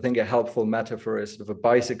growth. I think a helpful metaphor is sort of a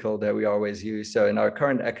bicycle that we always use. So in our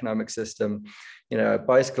current economic system, a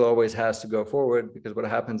bicycle always has to go forward, because what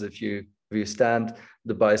happens if you stand,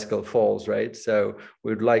 the bicycle falls, right? So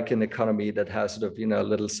we'd like an economy that has sort of,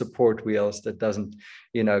 little support wheels that doesn't,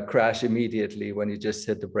 crash immediately when you just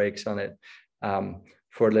hit the brakes on it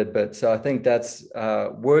for a little bit. So I think that's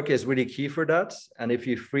work is really key for that. And if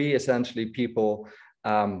you free essentially people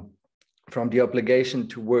from the obligation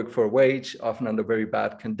to work for a wage, often under very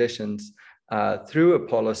bad conditions, through a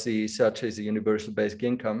policy such as a universal basic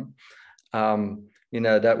income,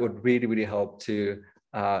 that would really, really help to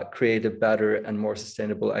create a better and more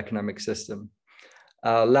sustainable economic system.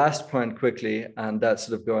 Last point quickly, and that's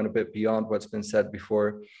sort of going a bit beyond what's been said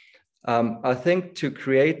before. I think to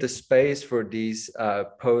create the space for these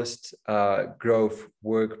post-growth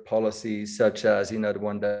work policies, such as, the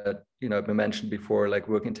one that, been mentioned before, like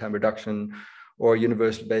working time reduction or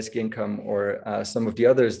universal basic income, or some of the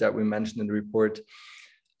others that we mentioned in the report.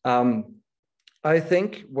 I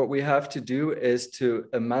think what we have to do is to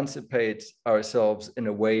emancipate ourselves in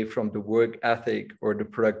a way from the work ethic or the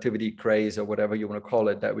productivity craze, or whatever you want to call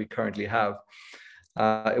it, that we currently have.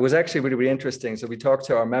 It was actually really, really interesting. So we talked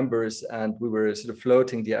to our members, and we were sort of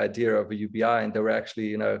floating the idea of a UBI, and there were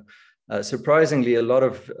actually, surprisingly, a lot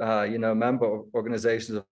of, member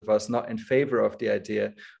organizations of us not in favor of the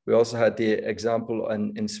idea. We also had the example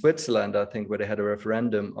in Switzerland, I think, where they had a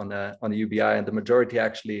referendum on a UBI, and the majority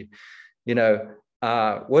actually,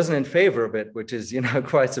 wasn't in favor of it, which is,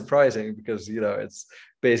 quite surprising, because, it's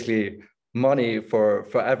basically money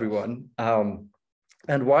for everyone.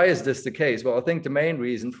 And why is this the case? Well, I think the main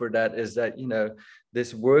reason for that is that,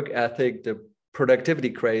 this work ethic, the productivity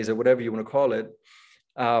craze, or whatever you want to call it,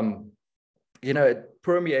 it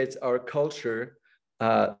permeates our culture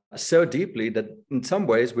so deeply that in some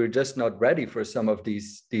ways we're just not ready for some of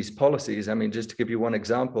these policies. I mean, just to give you one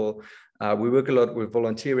example, we work a lot with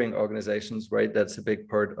volunteering organizations, right? That's a big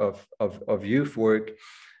part of youth work.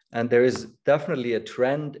 And there is definitely a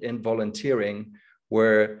trend in volunteering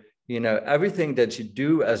where everything that you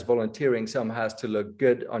do as volunteering somehow has to look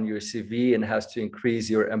good on your CV and has to increase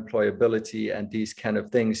your employability and these kind of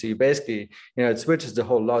things. So you basically, it switches the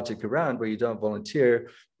whole logic around where you don't volunteer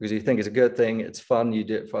because you think it's a good thing, it's fun, you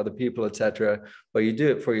do it for other people, etc. But you do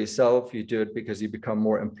it for yourself, you do it because you become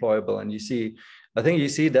more employable. And I think you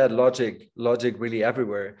see that logic really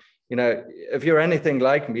everywhere. If you're anything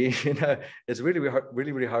like me, it's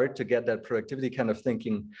really hard to get that productivity kind of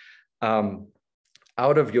thinking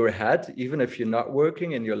out of your head, even if you're not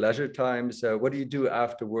working in your leisure time. So what do you do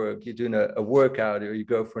after work? You're doing a workout, or you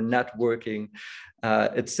go for networking.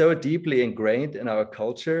 It's so deeply ingrained in our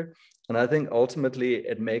culture. And I think ultimately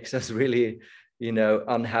it makes us really,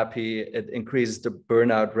 unhappy. It increases the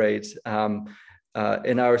burnout rates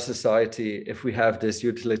in our society if we have this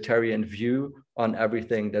utilitarian view on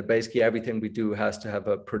everything, that basically everything we do has to have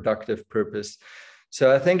a productive purpose.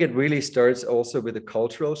 So I think it really starts also with a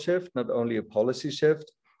cultural shift, not only a policy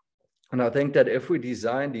shift. And I think that if we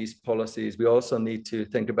design these policies, we also need to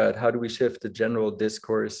think about how do we shift the general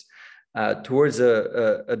discourse towards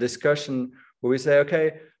a discussion where we say,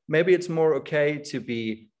 okay, maybe it's more okay to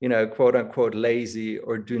be, quote unquote, lazy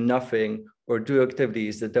or do nothing or do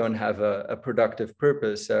activities that don't have a productive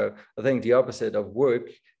purpose. So I think the opposite of work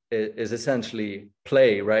is essentially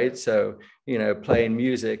play, right? So, playing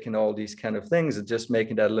music and all these kind of things and just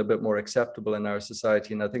making that a little bit more acceptable in our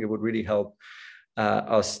society. And I think it would really help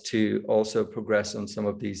us to also progress on some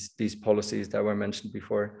of these policies that were mentioned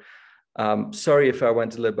before. Sorry if I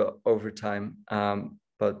went a little bit over time,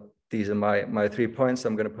 but these are my 3 points.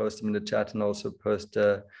 I'm going to post them in the chat and also post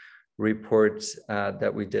reports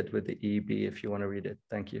that we did with the EEB if you want to read it.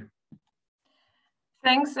 Thank you.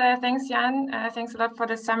 Thanks, Jan. Thanks a lot for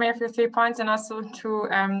the summary of your 3 points, and also to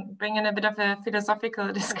bring in a bit of a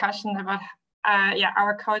philosophical discussion about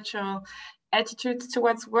our cultural attitudes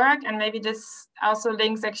towards work. And maybe this also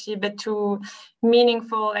links actually a bit to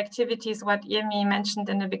meaningful activities, what Irmi mentioned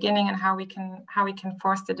in the beginning, and how we can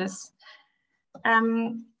foster this.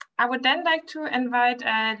 I would then like to invite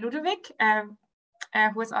Ludovic,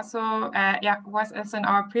 who is also was also in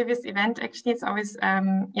our previous event. Actually, it's always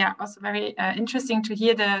also very interesting to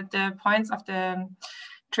hear the points of the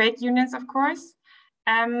trade unions, of course.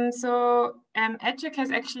 EdTech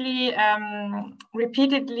has actually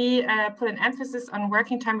repeatedly put an emphasis on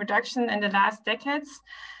working time reduction in the last decades.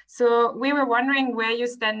 So we were wondering where you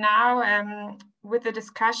stand now with the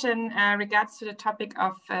discussion regards to the topic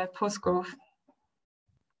of post-growth.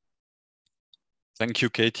 Thank you,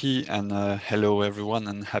 Katie, and hello, everyone,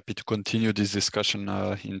 and happy to continue this discussion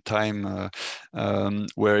in time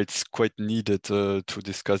where it's quite needed to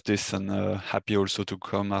discuss this, and happy also to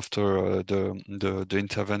come after the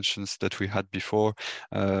interventions that we had before.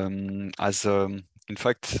 In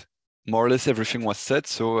fact, more or less everything was said,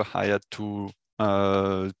 so I had to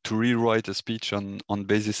rewrite a speech on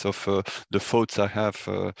basis of the thoughts I have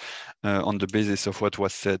on the basis of what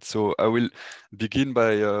was said. So I will begin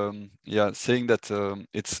by saying that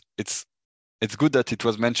it's good that it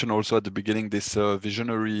was mentioned also at the beginning, this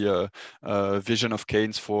visionary vision of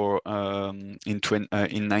Keynes for in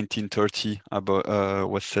 1930 about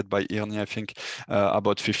was said by Irni, I think,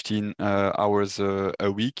 about 15 hours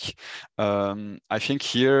a week. I think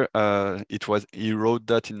here he wrote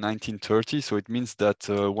that in 1930, so it means that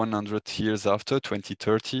 100 years after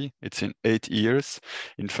 2030, it's in 8 years.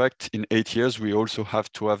 In fact, in 8 years, we also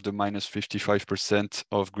have to have the minus 55%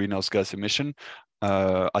 of greenhouse gas emission.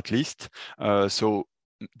 At least. So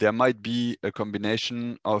there might be a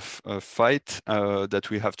combination of a fight that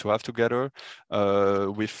we have to have together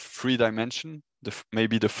with 3 dimensions.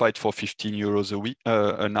 Maybe the fight for 15 euros a week,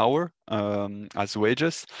 an hour as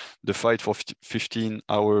wages, the fight for 15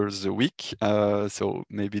 hours a week. So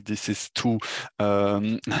maybe this is too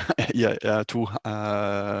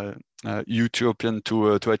utopian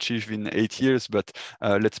to achieve in 8 years, but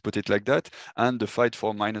let's put it like that. And the fight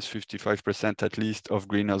for minus 55% at least of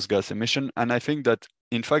greenhouse gas emission. And I think that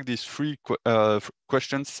in fact, these 3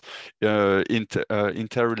 questions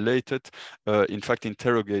interrelated, in fact,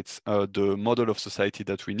 interrogates the model of society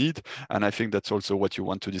that we need. And I think that's also what you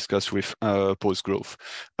want to discuss with post-growth.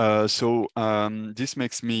 So this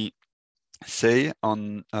makes me say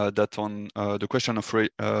on the question of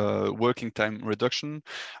working time reduction.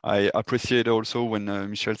 I appreciate also when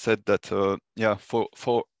Michel said that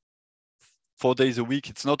 4 days a week,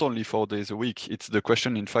 it's not only 4 days a week, it's the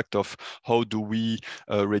question, in fact, of how do we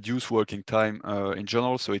reduce working time in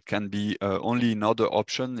general. So it can be only another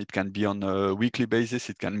option, it can be on a weekly basis,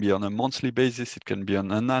 it can be on a monthly basis, it can be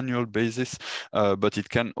on an annual basis, but it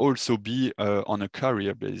can also be on a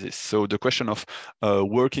career basis. So the question of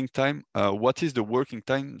working time, what is the working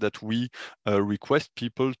time that we request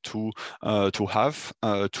people to have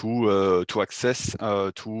to access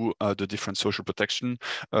to the different social protection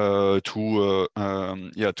on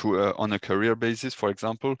a career basis, for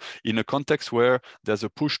example, in a context where there's a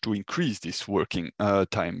push to increase this working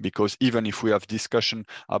time, because even if we have discussion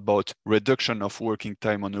about reduction of working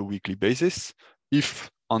time on a weekly basis,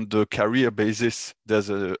 if on the career basis there's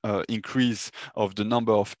a increase of the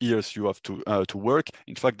number of years you have to work,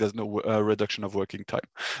 in fact there's no reduction of working time.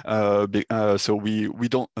 So we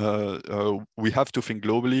have to think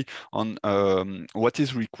globally on what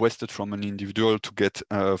is requested from an individual to get,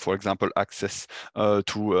 for example, access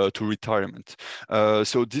to retirement.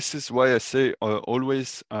 So this is why I say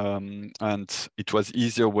always, and it was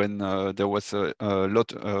easier when there was a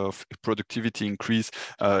lot of productivity increase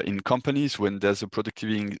in companies. When there's a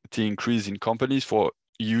productivity increase in companies, for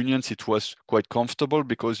unions it was quite comfortable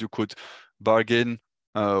because you could bargain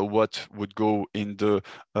what would go in the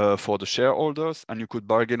for the shareholders, and you could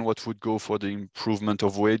bargain what would go for the improvement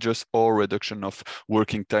of wages or reduction of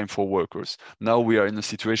working time for workers. Now we are in a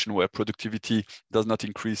situation where productivity does not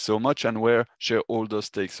increase so much and where shareholders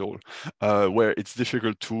takes all, where it's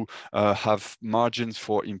difficult to have margins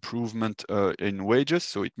for improvement in wages.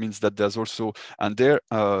 So it means that there's also, and there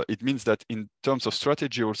it means that in terms of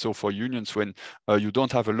strategy also for unions, when you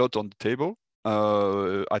don't have a lot on the table,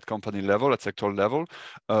 at company level, at sectoral level,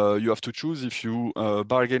 you have to choose if you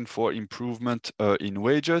bargain for improvement in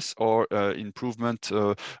wages or improvement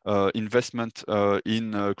investment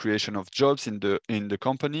in creation of jobs in the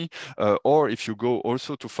company, or if you go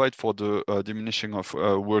also to fight for the diminishing of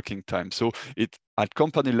working time. So at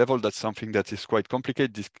company level, that's something that is quite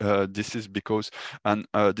complicated. This is because, and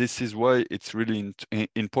this is why it's really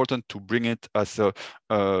important to bring it as a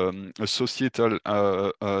societal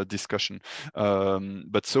discussion.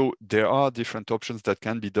 But so there are different options that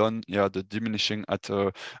can be done. Yeah, the diminishing at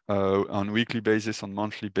on weekly basis, on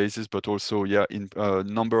monthly basis, but also in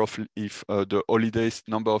number of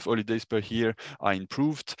number of holidays per year are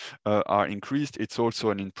improved, are increased. It's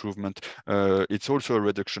also an improvement. It's also a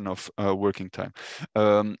reduction of working time.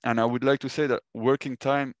 And I would like to say that working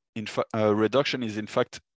time reduction is in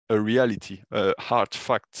fact a reality, a hard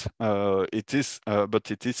fact. It is,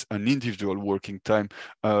 but it is an individual working time.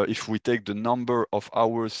 If we take the number of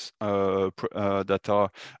hours that are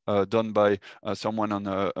done by someone on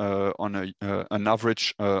an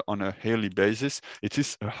average on a yearly basis, it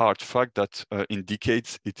is a hard fact that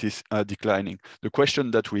indicates it is declining. The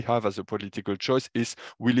question that we have as a political choice is,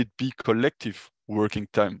 will it be collective working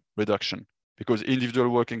time reduction? Because individual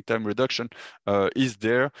working time reduction is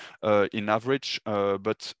there in average,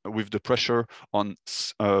 but with the pressure on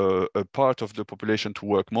a part of the population to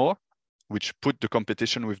work more, which put the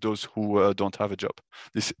competition with those who don't have a job.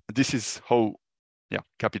 This is how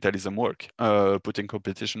capitalism works, putting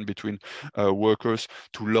competition between workers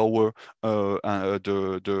to lower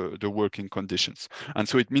the working conditions. And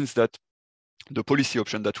so it means that the policy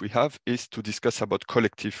option that we have is to discuss about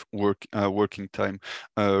collective working time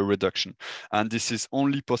reduction. And this is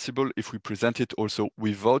only possible if we present it also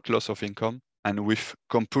without loss of income and with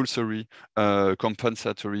compulsory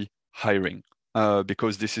compensatory hiring.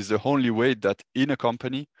 Because this is the only way that in a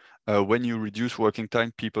company, when you reduce working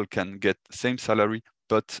time, people can get the same salary,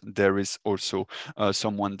 but there is also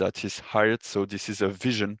someone that is hired. So this is a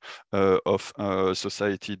vision of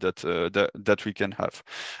society that we can have.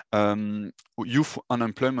 Youth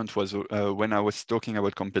unemployment was, when I was talking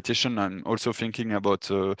about competition, and also thinking about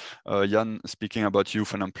Jan speaking about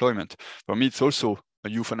youth unemployment. For me, it's also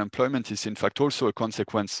youth unemployment is in fact also a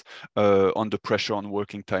consequence on the pressure on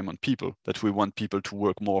working time on people, that we want people to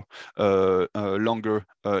work more longer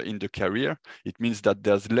in the career. It means that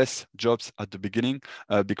there's less jobs at the beginning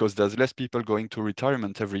because there's less people going to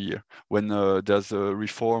retirement every year. When there's a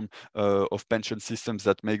reform of pension systems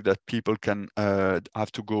that make that people can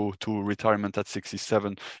have to go to retirement at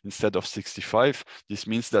 67 instead of 65, this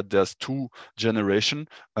means that there's two generations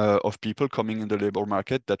of people coming in the labor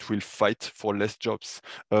market that will fight for less jobs.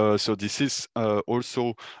 So this is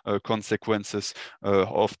also consequences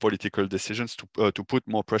of political decisions to put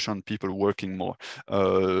more pressure on people working more.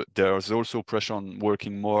 There's also pressure on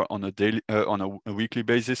working more on a weekly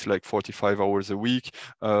basis, like 45 hours a week,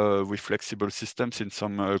 with flexible systems in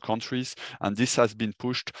some countries. And this has been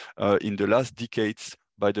pushed in the last decades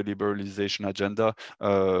by the liberalization agenda,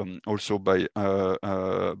 also by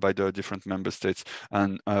the different member states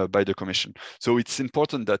and by the Commission. So it's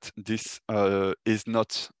important that this is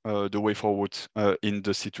not the way forward in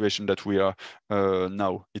the situation that we are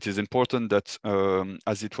now. It is important that,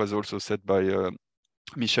 as it was also said by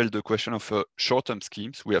Michel, the question of short-term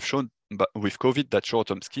schemes. We have shown with COVID that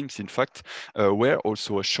short-term schemes, in fact, were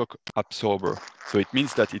also a shock absorber. So it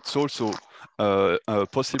means that it's also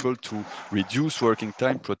possible to reduce working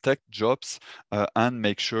time, protect jobs, and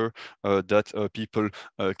make sure that people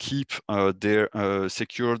keep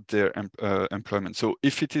secured their employment. So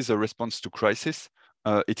if it is a response to crisis,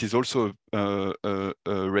 it is also a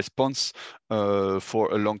response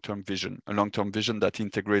for a long-term vision that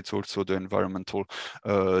integrates also the environmental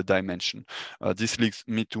dimension. This leads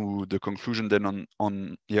me to the conclusion then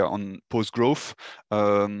on post-growth.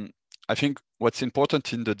 I think what's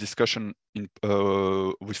important in the discussion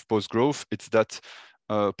with post-growth, it's that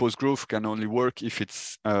post-growth can only work if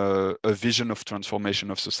it's a vision of transformation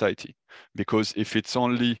of society. Because if it's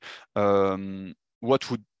only what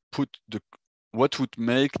would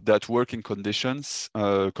make that working conditions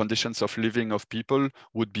of living of people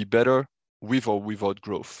would be better with or without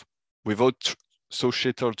growth, without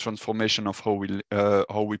societal transformation of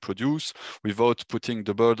how we produce, without putting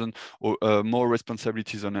the burden or more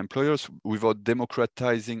responsibilities on employers, without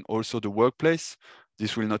democratizing also the workplace.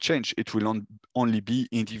 This will not change. It will only be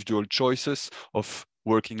individual choices of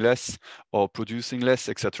working less or producing less,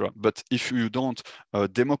 etc. But if you don't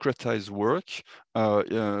democratize work,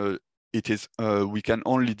 we can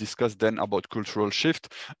only discuss then about cultural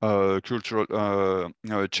shift, cultural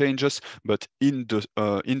changes, but in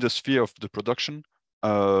the sphere of the production,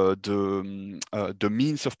 the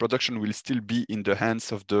means of production will still be in the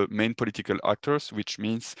hands of the main political actors, which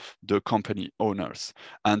means the company owners.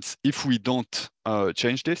 And if we don't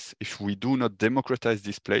change this, if we do not democratize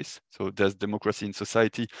this place, so there's democracy in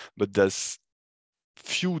society, but there's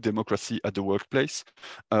few democracy at the workplace.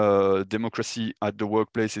 Democracy at the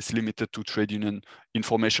workplace is limited to trade union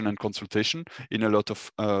information and consultation in a lot of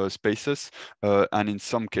spaces. And in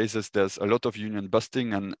some cases, there's a lot of union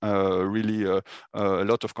busting and really a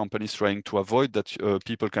lot of companies trying to avoid that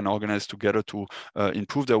people can organize together to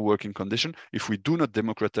improve their working condition. If we do not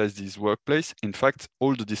democratize this workplace, in fact,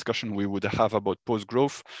 all the discussion we would have about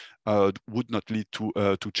post-growth would not lead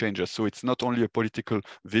to changes. So it's not only a political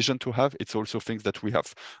vision to have, it's also things that we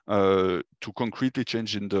have to concretely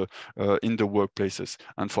change in the workplaces.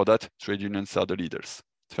 And for that, trade unions are the leaders.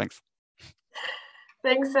 Thanks.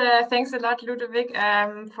 Thanks a lot, Ludovic,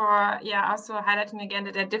 for also highlighting again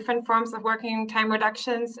that there are different forms of working time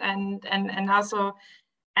reductions and also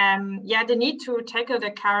the need to tackle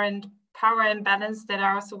the current power imbalance that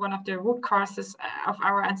are also one of the root causes of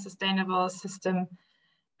our unsustainable system.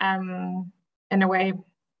 In a way,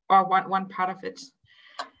 or one part of it.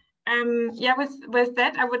 With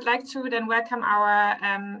that, I would like to then welcome our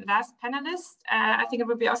last panelist. I think it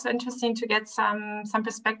would be also interesting to get some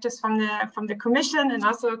perspectives from the Commission and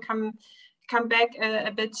also come back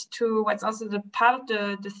a bit to what's also the part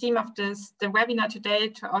of the theme of the webinar today,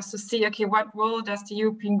 to also see, okay, what role does the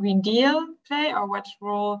European Green Deal play, or what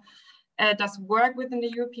role does work within the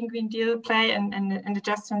European Green Deal play in the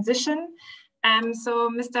just transition? So,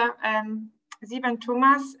 Mr. Sieben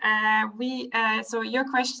Thomas, so your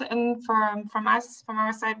question from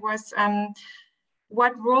our side was,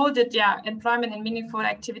 what role did employment and meaningful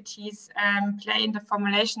activities play in the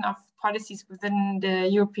formulation of policies within the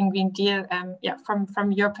European Green Deal?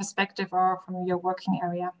 From your perspective or from your working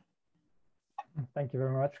area. Thank you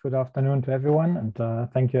very much. Good afternoon to everyone, and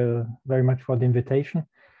thank you very much for the invitation.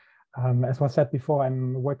 As was said before,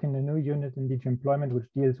 I'm working in a new unit in DG Employment, which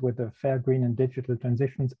deals with the fair, green, and digital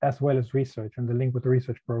transitions, as well as research and the link with the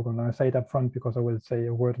research program. And I say it up front because I will say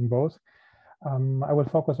a word on both. I will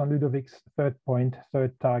focus on Ludovic's third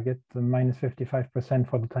target, the minus 55%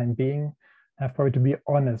 for the time being. I have probably to be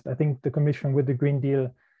honest, I think the Commission with the Green Deal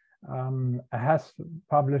has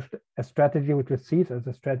published a strategy which it sees as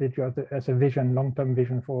a strategy, as a vision, long-term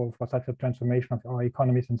vision for such a transformation of our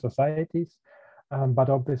economies and societies. But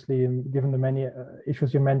obviously, given the many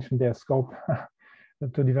issues you mentioned, there's scope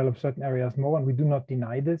to develop certain areas more, and we do not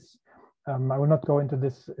deny this. I will not go into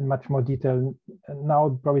this in much more detail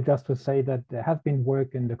now, probably just to say that there has been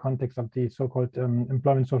work in the context of the so-called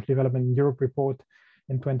Employment Social Development in Europe report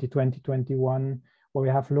in 2020-21, where we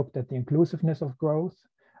have looked at the inclusiveness of growth,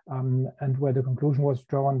 and where the conclusion was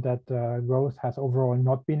drawn that growth has overall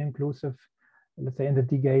not been inclusive, let's say in the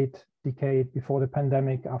decade before the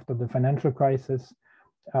pandemic, after the financial crisis,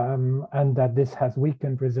 and that this has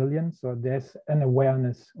weakened resilience. So there's an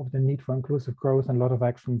awareness of the need for inclusive growth, and a lot of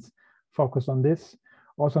actions focus on this.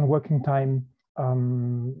 Also on working time,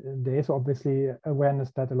 there is obviously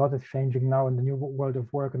awareness that a lot is changing now in the new world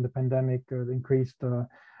of work and the pandemic, increased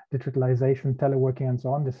digitalization, teleworking, and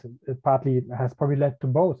so on. This partly has probably led to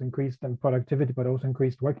both increased productivity, but also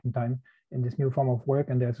increased working time in this new form of work.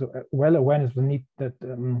 And there's well awareness of the need that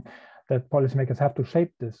that policymakers have to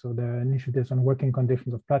shape this. So the initiatives on working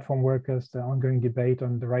conditions of platform workers, the ongoing debate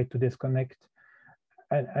on the right to disconnect,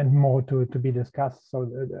 and more to be discussed.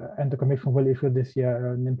 So, and the Commission will issue this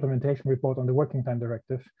year an implementation report on the Working Time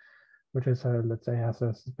Directive, which is, let's say, has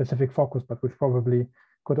a specific focus, but which probably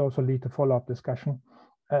could also lead to follow-up discussion.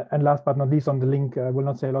 And last but not least, on the link, I will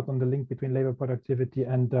not say a lot on the link between labor productivity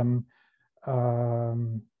and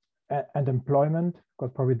employment,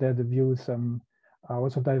 because probably there the views are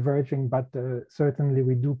also diverging, but certainly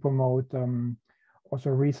we do promote also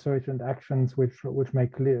research and actions which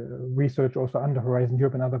make research also under Horizon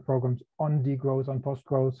Europe and other programs on degrowth, on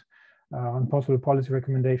post-growth, on possible policy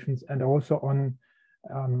recommendations, and also on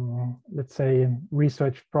let's say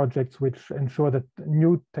research projects which ensure that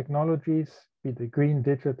new technologies, be they green,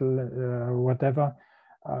 digital, whatever,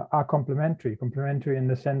 are complementary in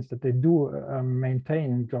the sense that they do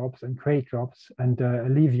maintain jobs and create jobs and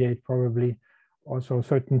alleviate probably also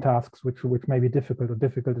certain tasks which may be difficult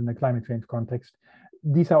in the climate change context.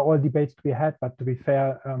 These are all debates to be had, but to be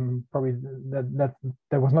fair, probably that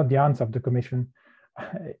was not the answer of the Commission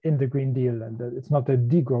in the Green Deal, and it's not a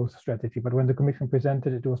degrowth strategy. But when the Commission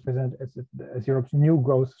presented it, was presented as Europe's new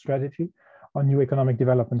growth strategy or new economic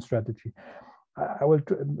development strategy. I will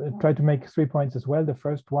try to make 3 points as well. The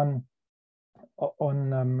first one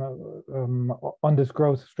on this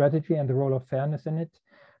growth strategy and the role of fairness in it.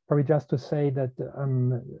 Probably just to say that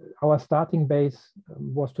our starting base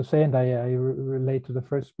was to say, and I relate to the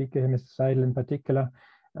first speaker here, Mr. Seidel in particular,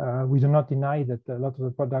 we do not deny that a lot of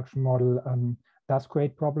the production model does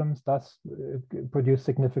create problems, does produce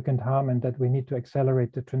significant harm, and that we need to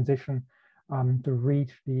accelerate the transition to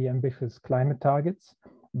reach the ambitious climate targets.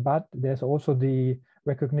 But there's also the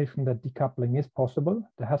recognition that decoupling is possible.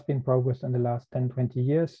 There has been progress in the last 10, 20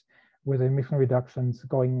 years with emission reductions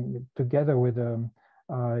going together with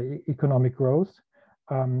economic growth.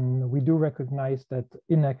 We do recognize that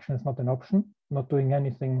inaction is not an option. Not doing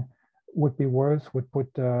anything would be worse, would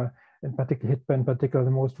put in particular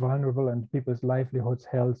the most vulnerable and people's livelihoods,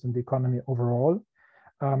 health, and the economy overall.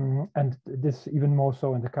 And this even more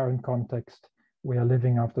so in the current context we are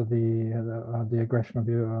living after the aggression of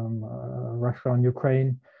Russia on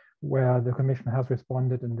Ukraine, where the Commission has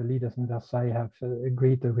responded and the leaders in Versailles have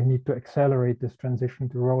agreed that we need to accelerate this transition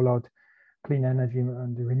to roll out clean energy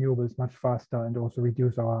and the renewables much faster, and also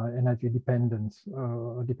reduce our energy dependence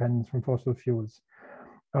from fossil fuels.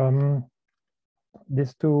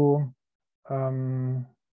 This to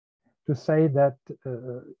say that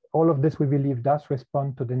all of this, we believe, does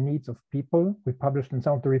respond to the needs of people. We published in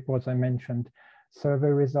some of the reports I mentioned survey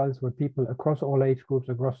results where people across all age groups,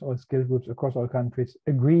 across all skill groups, across all countries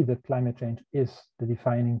agree that climate change is the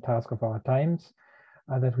defining task of our times,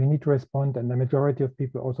 that we need to respond, and the majority of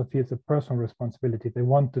people also feels a personal responsibility. They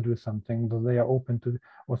want to do something, though they are open to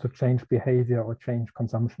also change behavior or change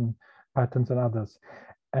consumption patterns and others.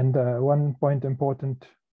 And one point important,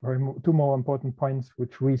 or two more important points,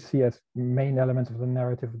 which we see as main elements of the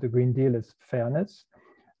narrative of the Green Deal, is fairness.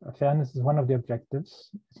 Fairness is one of the objectives.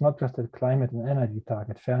 It's not just a climate and energy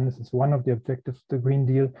target. Fairness is one of the objectives of the Green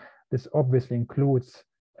Deal. This obviously includes,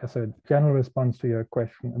 as a general response to your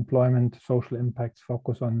question, employment, social impacts,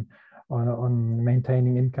 focus on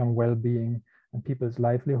maintaining income, well-being, and people's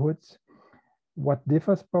livelihoods. What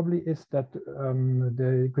differs probably is that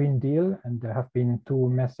the Green Deal, and there have been two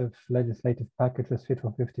massive legislative packages, Fit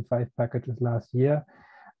for 55 packages last year,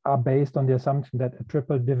 are based on the assumption that a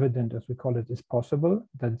triple dividend, as we call it, is possible,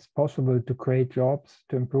 that it's possible to create jobs,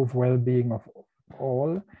 to improve well-being of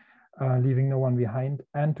all, leaving no one behind,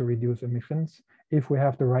 and to reduce emissions if we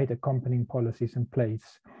have the right accompanying policies in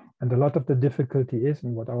place. And a lot of the difficulty is,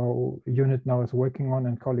 and what our unit now is working on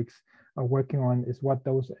and colleagues are working on, is what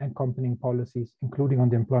those accompanying policies, including on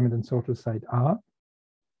the employment and social side, are.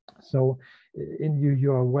 So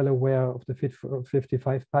you are well aware of the Fit for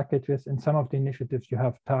 55 packages. In some of the initiatives, you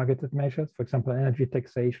have targeted measures. For example, energy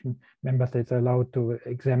taxation. Member states are allowed to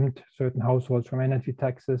exempt certain households from energy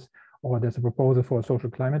taxes, or there's a proposal for a social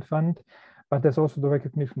climate fund. But there's also the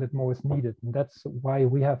recognition that more is needed. And that's why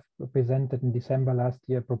we have presented in December last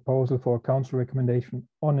year a proposal for a council recommendation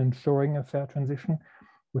on ensuring a fair transition,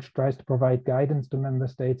 which tries to provide guidance to member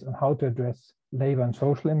states on how to address labor and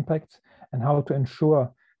social impacts and how to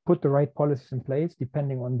ensure, put the right policies in place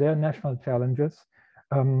depending on their national challenges,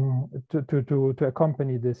 to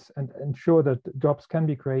accompany this and ensure that jobs can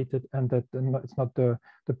be created and that it's not the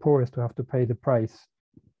poorest who have to pay the price,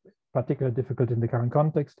 particularly difficult in the current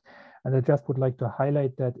context. And I just would like to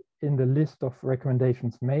highlight that in the list of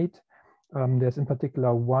recommendations made, there's in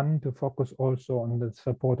particular one to focus also on the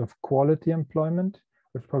support of quality employment,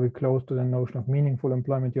 which is probably close to the notion of meaningful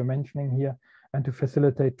employment you're mentioning here, and to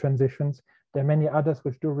facilitate transitions. There are many others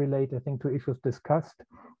which do relate, I think, to issues discussed,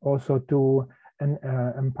 also to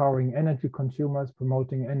empowering energy consumers,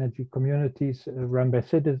 promoting energy communities run by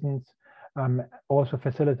citizens, also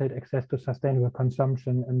facilitate access to sustainable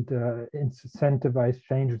consumption and incentivize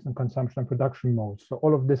changes in consumption and production modes. So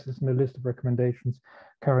all of this is in the list of recommendations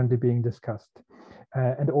currently being discussed.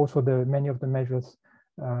 And also many of the measures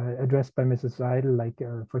addressed by Mrs. Seidel, like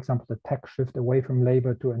for example, the tax shift away from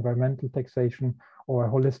labor to environmental taxation or a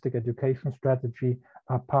holistic education strategy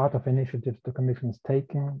are part of initiatives the Commission is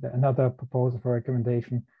taking. Another proposal for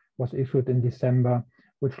recommendation was issued in December,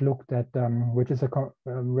 which looked at, which is a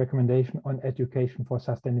recommendation on education for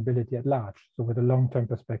sustainability at large. So with a long-term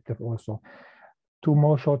perspective also. Two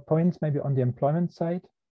more short points, maybe on the employment side.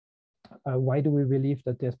 Why do we believe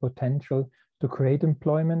that there's potential to create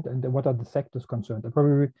employment, and what are the sectors concerned?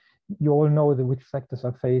 Probably you all know which sectors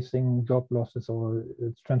are facing job losses or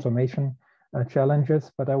transformation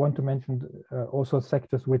challenges, but I want to mention also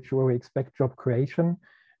sectors where we expect job creation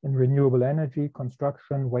in renewable energy,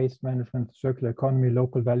 construction, waste management, circular economy,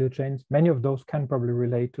 local value chains. Many of those can probably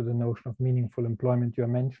relate to the notion of meaningful employment you're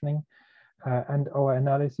mentioning. And our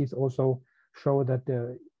analyses also show that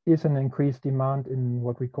there is an increased demand in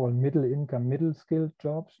what we call middle income, middle skilled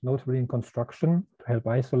jobs, notably in construction to help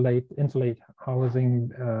insulate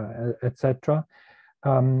housing, etc.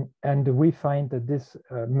 And we find that this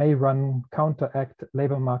may counteract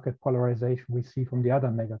labor market polarization we see from the other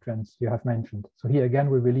megatrends you have mentioned. So here again,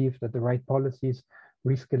 we believe that the right policies,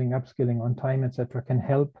 reskilling, upskilling on time, etc., can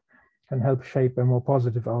help shape a more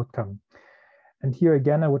positive outcome. And here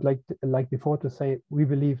again, I would like before to say, we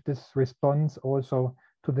believe this responds also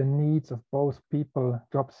to the needs of both people,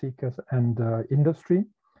 job seekers, and industry.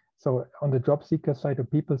 So on the job seeker side, or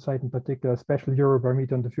people side in particular, a special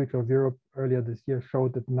Eurobarometer on the future of Europe earlier this year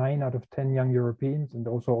showed that 9 out of 10 young Europeans, and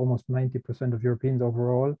also almost 90% of Europeans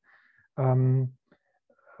overall,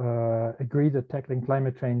 agree that tackling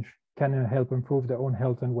climate change can help improve their own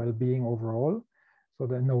health and well-being overall. So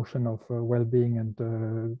the notion of well-being and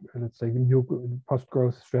let's say new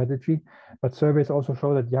post-growth strategy. But surveys also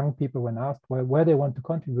show that young people, when asked where they want to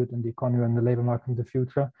contribute in the economy and the labor market in the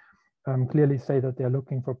future, clearly say that they're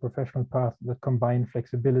looking for professional paths that combine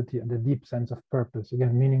flexibility and a deep sense of purpose.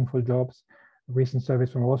 Again, meaningful jobs. Recent surveys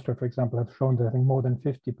from Austria, for example, have shown that I think more than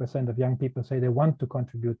 50% of young people say they want to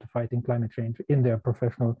contribute to fighting climate change in their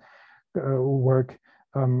professional work.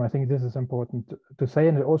 I think this is important to say,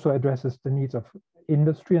 and it also addresses the needs of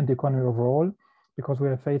industry and the economy overall, because we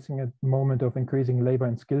are facing a moment of increasing labor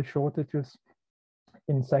and skill shortages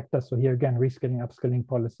in sectors. So here again, reskilling, upskilling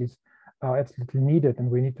policies are absolutely needed, and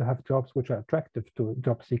we need to have jobs which are attractive to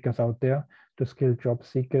job seekers out there, to skilled job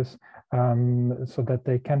seekers, so that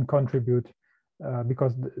they can contribute,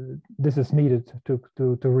 because this is needed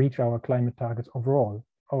to reach our climate targets overall.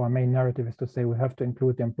 Our main narrative is to say we have to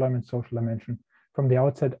include the employment social dimension from the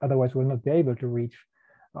outset, otherwise we'll not be able to reach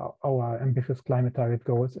our ambitious climate target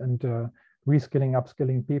goals, and reskilling,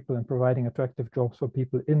 upskilling people and providing attractive jobs for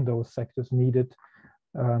people in those sectors needed.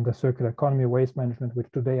 The circular economy, waste management, which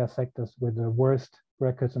today are sectors with the worst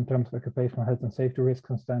records in terms of occupational health and safety risks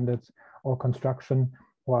and standards, or construction,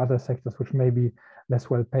 or other sectors which may be less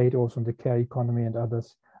well paid, also in the care economy and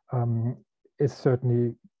others, is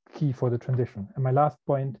certainly key for the transition. And my last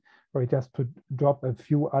point, or just to drop a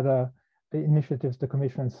few other initiatives the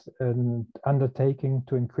Commission is undertaking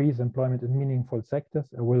to increase employment in meaningful sectors.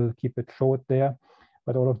 I will keep it short there,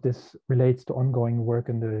 but all of this relates to ongoing work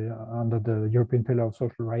under the European Pillar of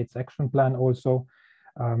Social Rights Action Plan also.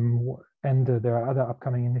 And there are other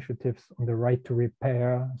upcoming initiatives on the right to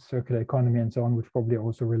repair, circular economy, and so on, which probably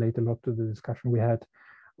also relate a lot to the discussion we had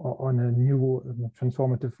on a new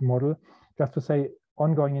transformative model. Just to say,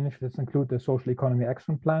 ongoing initiatives include the Social Economy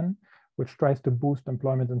Action Plan, which tries to boost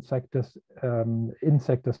employment in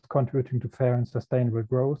sectors contributing to fair and sustainable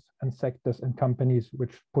growth, and sectors and companies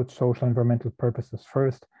which put social and environmental purposes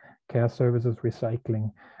first, care services,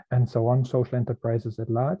 recycling, and so on, social enterprises at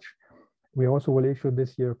large. We also will issue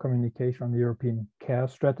this year a communication on the European Care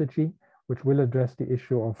Strategy, which will address the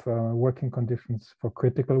issue of working conditions for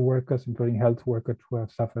critical workers, including health workers who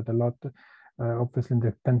have suffered a lot, obviously in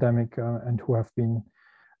the pandemic, and who have been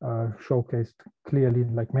showcased clearly,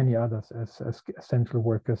 like many others, as essential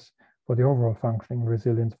workers for the overall functioning and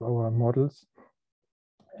resilience of our models.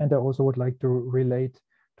 And I also would like to relate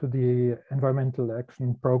to the Environmental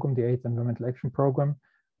Action Program, the 8th Environmental Action Program,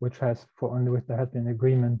 which has there has been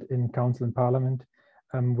agreement in Council and Parliament,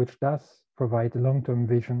 which does provide a long-term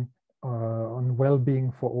vision on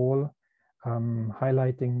well-being for all,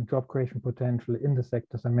 highlighting job creation potential in the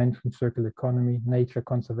sectors I mentioned: circular economy, nature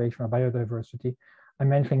conservation, or biodiversity. I'm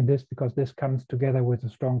mentioning this because this comes together with a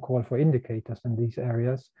strong call for indicators in these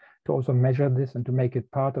areas to also measure this and to make it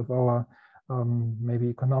part of our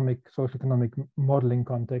maybe social economic modeling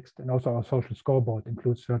context, and also our social scoreboard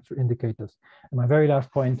includes such indicators. And my very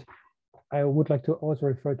last point, I would like to also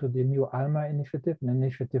refer to the new ALMA initiative, an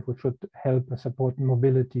initiative which should help support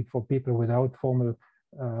mobility for people without formal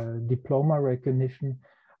diploma recognition.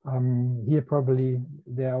 Here probably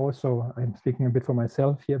there are also, I'm speaking a bit for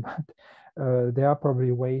myself here, but there are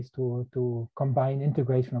probably ways to combine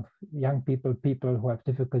integration of young people who have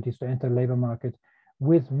difficulties to enter the labor market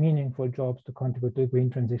with meaningful jobs to contribute to the green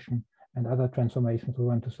transition and other transformations we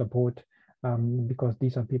want to support, because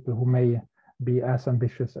these are people who may be as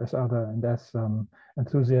ambitious as others and as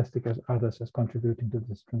enthusiastic as others as contributing to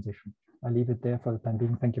this transition. I'll leave it there for the time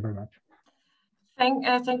being. Thank you very much.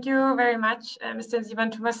 Thank you very much, Mr.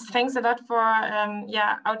 Siebern-Thomas. Thanks a lot for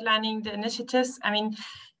outlining the initiatives. I mean,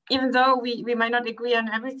 even though we might not agree on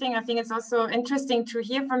everything, I think it's also interesting to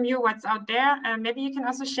hear from you what's out there. Maybe you can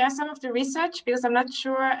also share some of the research, because I'm not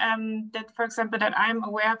sure that, for example, that I'm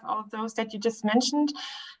aware of all those that you just mentioned.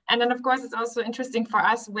 And then, of course, it's also interesting for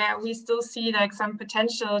us where we still see like some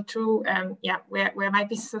potential to, where might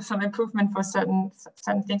be some improvement for certain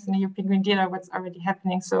things in the European Green Deal or what's already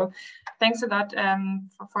happening. So thanks a lot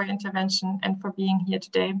for your intervention and for being here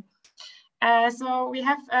today. So we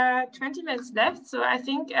have 20 minutes left. So I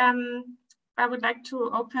think I would like to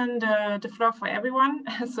open the floor for everyone.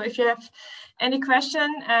 So if you have any question,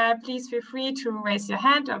 please feel free to raise your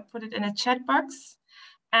hand or put it in a chat box.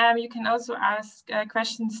 You can also ask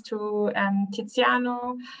questions to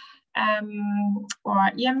Tiziano or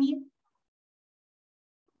Iami,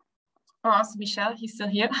 or also Michel, he's still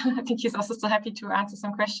here. I think he's also still happy to answer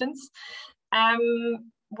some questions.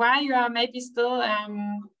 While you are maybe still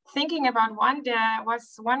thinking about one, there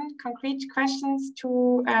was one concrete question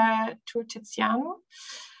to Tiziano.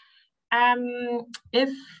 If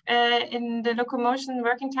in the locomotion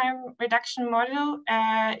working time reduction model,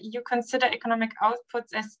 you consider economic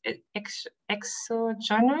outputs as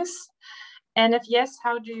exogenous, and if yes,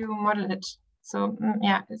 how do you model it? So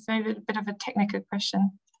yeah, it's maybe a bit of a technical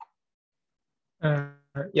question.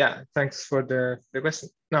 Yeah, thanks for the question.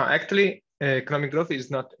 No, actually, economic growth is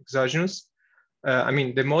not exogenous. I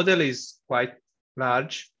mean, the model is quite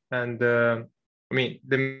large, and I mean,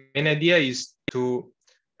 the main idea is to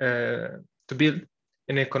build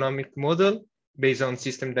an economic model based on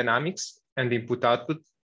system dynamics and input-output.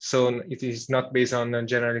 So it is not based on a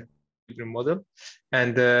general equilibrium model.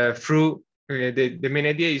 And through the main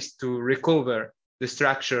idea is to recover the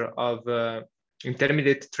structure of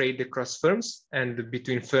intermediate trade across firms and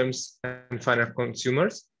between firms and final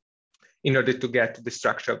consumers in order to get the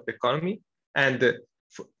structure of the economy. And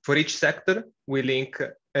for each sector, we link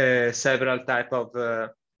several types of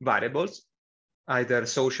variables, either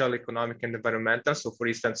social, economic, and environmental. So for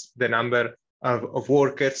instance, the number of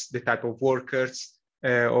workers, the type of workers,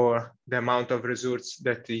 or the amount of resources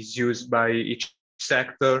that is used by each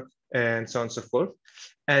sector, and so on and so forth.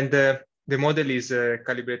 And the model is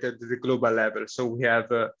calibrated at the global level. So we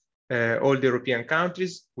have all the European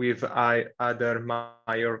countries with other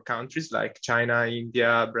major countries like China,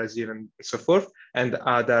 India, Brazil, and so forth, and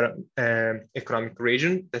other economic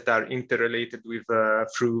regions that are interrelated with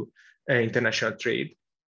through international trade.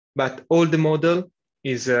 But all the model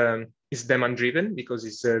is demand-driven because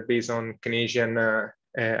it's based on Keynesian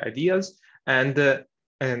ideas, and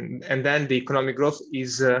then the economic growth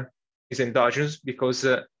is endogenous because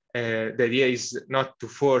the idea is not to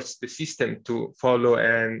force the system to follow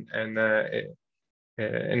an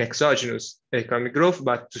exogenous economic growth,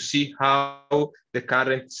 but to see how the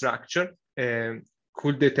current structure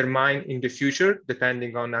could determine in the future,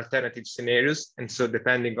 depending on alternative scenarios, and so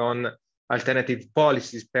depending on alternative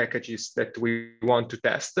policies packages that we want to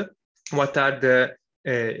test, what are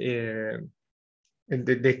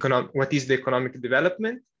what is the economic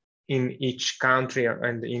development in each country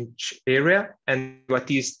and in each area, and what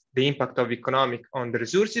is the impact of economic on the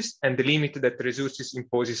resources and the limit that the resources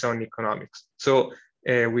imposes on economics. So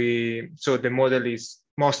the model is,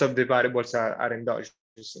 most of the variables are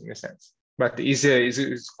endogenous in a sense, but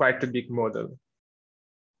is quite a big model.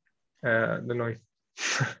 Don't know.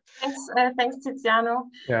 Thanks, Tiziano.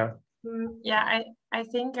 Yeah. Yeah, I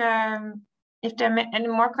think if there are any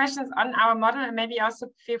more questions on our model, and maybe also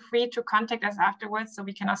feel free to contact us afterwards, so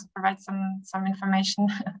we can also provide some information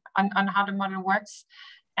on how the model works.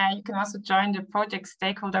 You can also join the project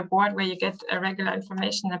stakeholder board, where you get regular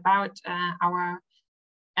information about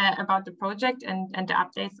about the project and the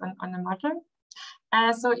updates on the model.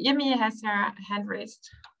 So Irmi has her hand raised.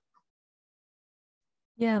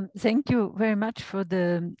 Yeah, thank you very much for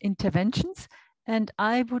the interventions. And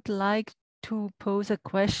I would like to pose a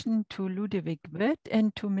question to Ludovic Wirth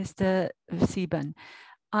and to Mr. Sieben.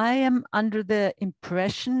 I am under the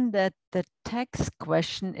impression that the tax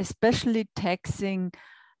question, especially taxing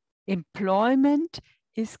employment,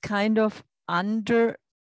 is kind of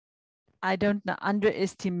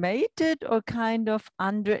underestimated or kind of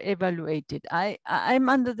under-evaluated. I'm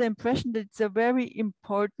under the impression that it's a very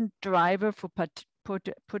important driver for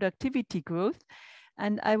productivity growth.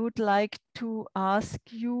 And I would like to ask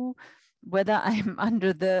you whether I'm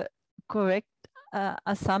under the correct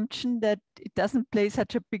assumption that it doesn't play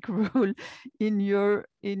such a big role in your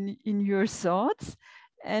thoughts,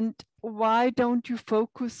 and why don't you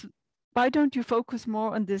focus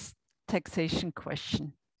more on this taxation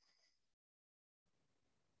question?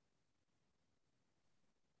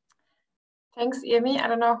 Thanks, Irmi. I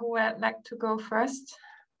don't know who would like to go first.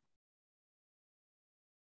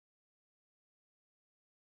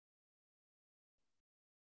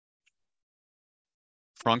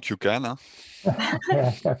 Frank, you can. Huh?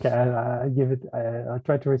 Yeah, okay. I'll give it. I'll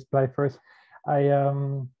try to reply first.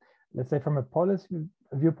 Let's say from a policy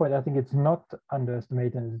viewpoint, I think it's not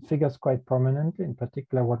underestimated. It figures quite prominently, in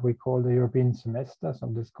particular what we call the European semester, so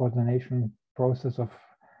this coordination process of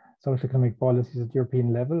social economic policies at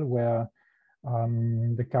European level, where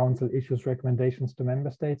the Council issues recommendations to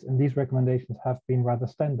member states, and these recommendations have been rather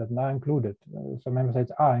standard and are included. So member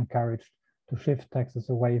states are encouraged to shift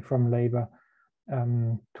taxes away from labor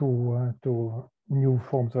to new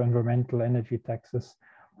forms of environmental energy taxes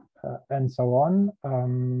and so on.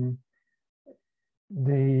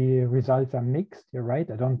 The results are mixed, you're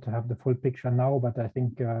right. I don't have the full picture now, but I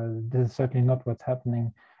think this is certainly not what's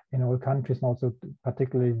happening in all countries, and also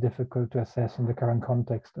particularly difficult to assess in the current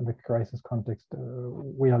context, in the crisis context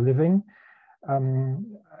we are living. I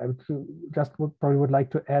probably would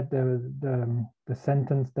like to add the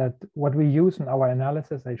sentence that what we use in our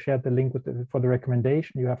analysis, I shared the link for the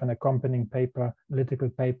recommendation. You have an accompanying paper, analytical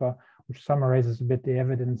paper, which summarizes a bit the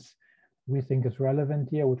evidence we think is relevant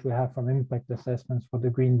here, which we have from impact assessments for the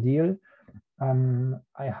Green Deal.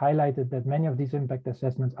 I highlighted that many of these impact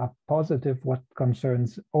assessments are positive what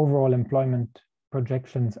concerns overall employment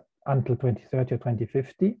projections until 2030 or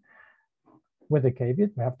 2050. With a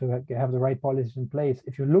caveat, we have to have the right policies in place.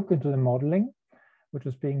 If you look into the modeling, which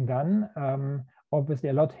is being done, obviously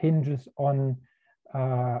a lot hinges on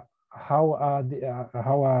how are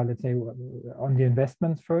let's say on the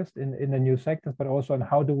investments first in the new sectors, but also on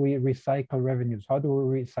how do we recycle revenues? How do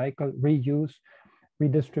we recycle, reuse,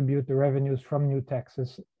 redistribute the revenues from new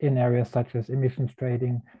taxes in areas such as emissions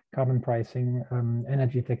trading, carbon pricing,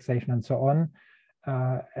 energy taxation, and so on.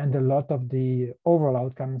 And a lot of the overall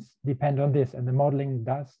outcomes depend on this, and the modeling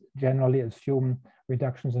does generally assume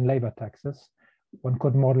reductions in labor taxes. One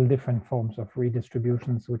could model different forms of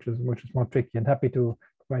redistributions, which is more tricky, and happy to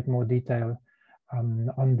provide more detail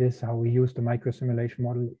on this, how we use the micro simulation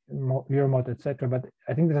model, Euromod, etc. But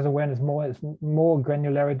I think there's awareness, more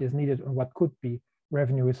granularity is needed on what could be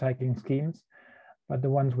revenue recycling schemes. But the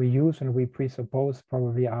ones we use and we presuppose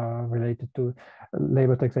probably are related to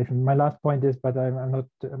labor taxation. My last point is, but I'm not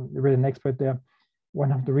really an expert there.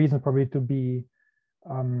 One of the reasons probably to be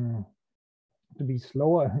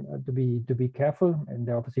slower, to be careful, and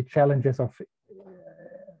there are obviously challenges of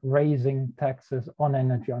raising taxes on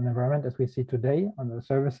energy, on environment, as we see today on the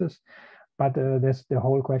services. But there's the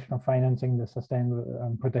whole question of financing the sustainable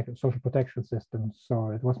social protection systems.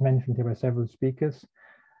 So it was mentioned here by several speakers.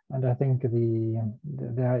 And I think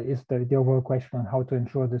there is the overall question on how to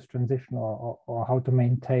ensure this transition or how to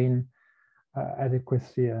maintain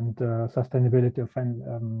adequacy and sustainability of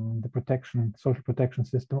the social protection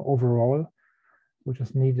system overall, which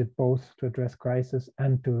is needed both to address crisis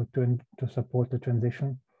and to support the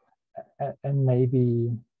transition. And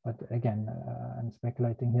maybe, but again, I'm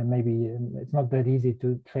speculating here, maybe it's not that easy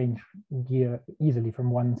to change gear easily from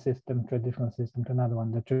one system, traditional system, to another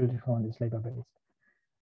one. The traditional one is labor-based.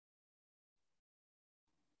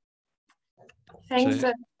 Thanks.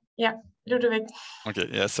 Yeah, Ludovic. Okay,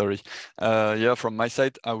 yeah, sorry. Yeah, from my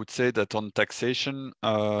side, I would say that on taxation,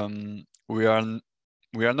 we are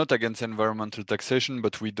not against environmental taxation,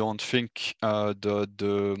 but we don't think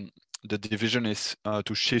the the division is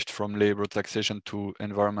to shift from labor taxation to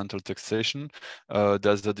environmental taxation.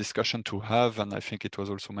 There's a discussion to have, and I think it was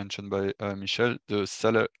also mentioned by Michel,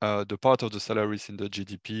 the part of the salaries in the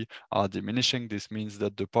GDP are diminishing. This means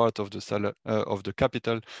that the part of the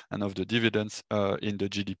capital and of the dividends in the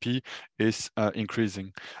GDP is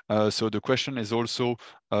increasing. So the question is also,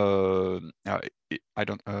 I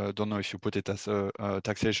don't know if you put it as a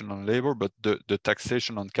taxation on labor, but the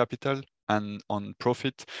taxation on capital and on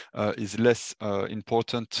profit is less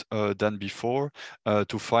important than before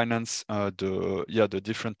to finance the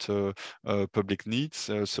different public needs.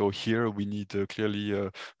 So here we need clearly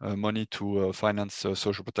money to finance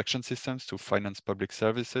social protection systems, to finance public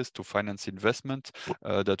services, to finance investment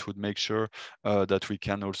that would make sure that we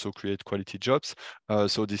can also create quality jobs.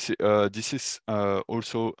 So this is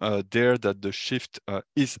also there that the shift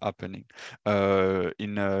is happening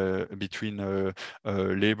in between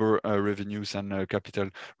labor revenues and capital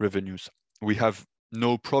revenues. We have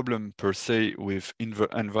no problem per se with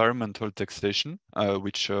environmental taxation,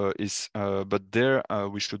 which is, but there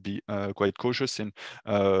we should be quite cautious in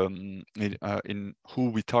who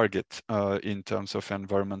we target in terms of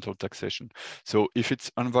environmental taxation. So if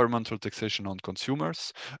it's environmental taxation on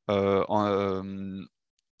consumers,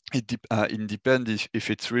 it depends if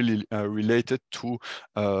it's really related to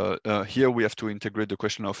here we have to integrate the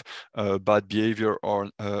question of bad behavior or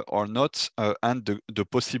not, and the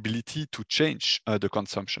possibility to change the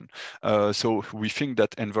consumption. So we think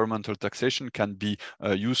that environmental taxation can be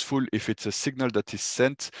useful if it's a signal that is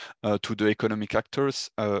sent to the economic actors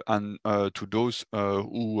and to those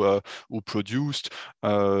who produced.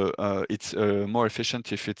 It's more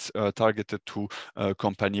efficient if it's targeted to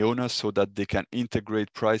company owners, so that they can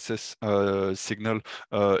integrate price signal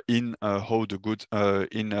in how the goods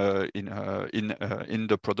in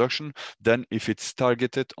the production, than if it's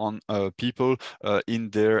targeted on people in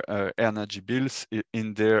their energy bills,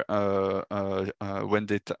 in their when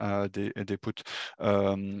they put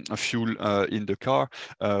fuel in the car,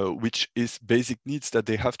 which is basic needs that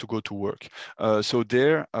they have to go to work. So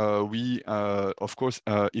there we of course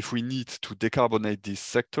if we need to decarbonate these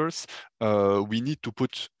sectors, we need to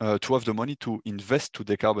put to have the money to invest to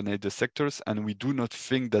decarbonate the sectors, and we do not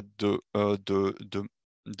think that the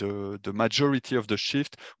majority of the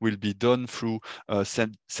shift will be done through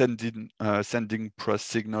sending press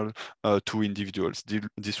signal to individuals.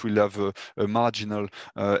 This will have a marginal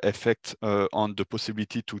effect on the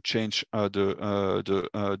possibility to change the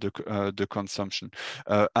consumption,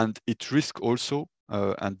 and it risks also.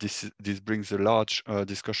 And this brings a large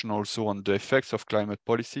discussion also on the effects of climate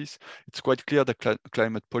policies. It's quite clear that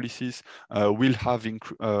climate policies will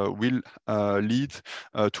lead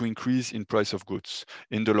to increase in price of goods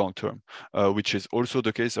in the long term, which is also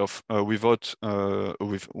the case of with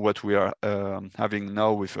what we are having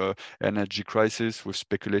now with energy crisis, with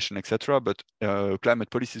speculation, etc. But climate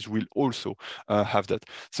policies will also have that.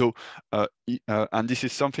 So and this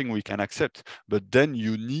is something we can accept. But then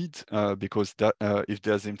you need because that if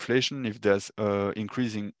there's inflation, if there's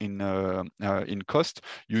increasing in cost,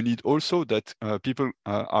 you need also that people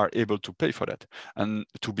are able to pay for that. And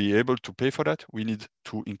to be able to pay for that, we need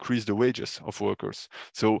to increase the wages of workers.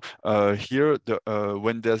 So here,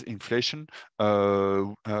 when there's inflation,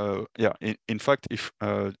 in fact, if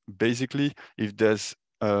basically if there's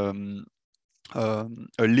a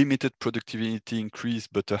limited productivity increase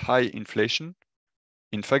but a high inflation,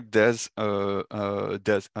 in fact, there's a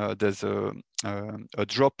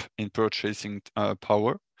drop in purchasing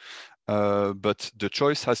power. But the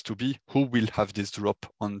choice has to be who will have this drop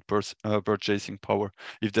on purchasing power.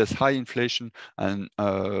 If there's high inflation and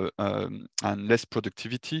less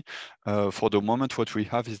productivity, for the moment, what we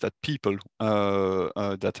have is that people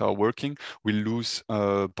that are working will lose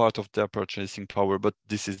part of their purchasing power. But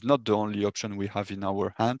this is not the only option we have in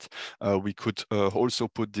our hand. We could also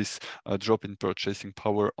put this drop in purchasing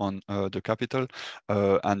power on the capital,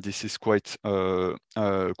 and this is quite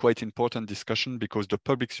important discussion, because the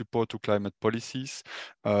public support to climate policies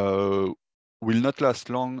will not last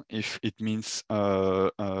long if it means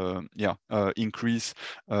increase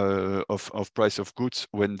of price of goods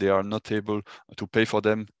when they are not able to pay for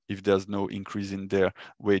them, if there's no increase in their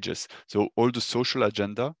wages. So all the social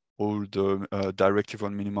agenda, all the directive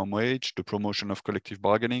on minimum wage, the promotion of collective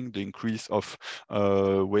bargaining, the increase of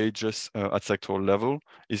wages at sectoral level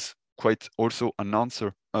is quite also an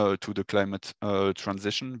answer to the climate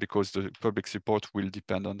transition, because the public support will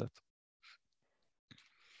depend on that.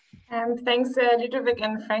 Thanks, Ludovic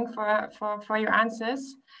and Frank, for your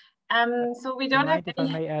answers. So we don't have if I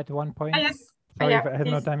may add one point. yes. Sorry, yeah, I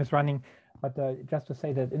know time is running. But just to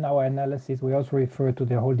say that in our analysis, we also refer to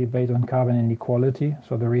the whole debate on carbon inequality.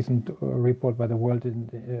 So the recent report by the World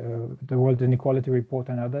Inequality Report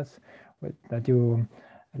and others, that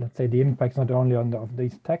let's say the impacts not only of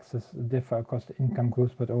these taxes differ across the income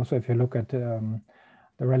groups, but also if you look at the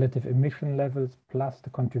relative emission levels plus the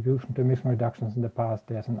contribution to emission reductions in the past,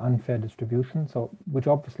 there's an unfair distribution. So which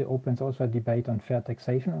obviously opens also a debate on fair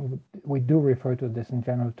taxation. And we do refer to this in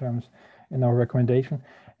general terms in our recommendation.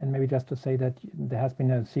 And maybe just to say that there has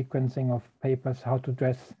been a sequencing of papers how to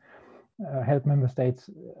address, help member states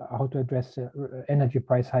how to address energy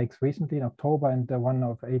price hikes recently in October, and the one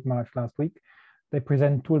of 8 March last week. They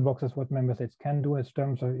present toolboxes what member states can do as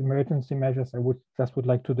terms of emergency measures. I would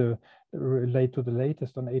like to relate to the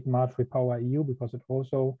latest on 8 March Repower EU, because it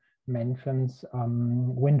also mentions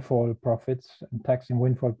windfall profits and taxing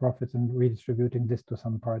windfall profits and redistributing this to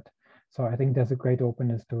some part. So I think there's a great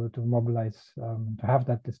openness to mobilize, to have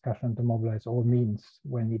that discussion, to mobilize all means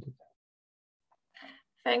when needed.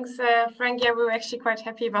 Thanks, Frank. Yeah, we were actually quite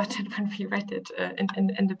happy about it when we read it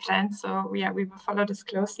in the plan. So yeah, we will follow this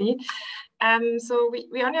closely. So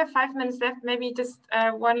we only have 5 minutes left. Maybe just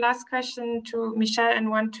one last question to Michelle and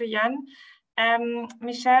one to Jan.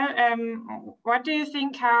 Michelle, what do you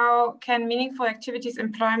think, how can meaningful activities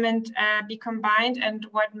employment be combined, and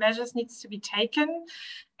what measures needs to be taken?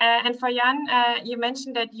 And for Jan, you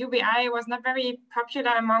mentioned that UBI was not very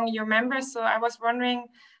popular among your members. So I was wondering,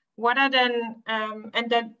 what are then, and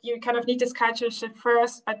that you kind of need this cultural shift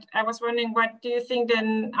first, but I was wondering, what do you think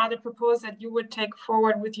then are the proposals that you would take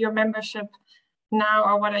forward with your membership now,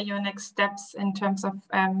 or what are your next steps in terms of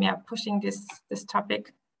pushing this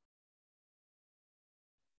topic?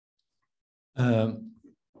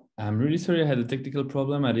 I'm really sorry, I had a technical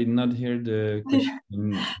problem. I did not hear the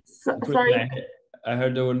question. Sorry. I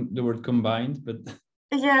heard the word combined, but...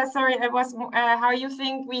 Yeah, sorry, it was how you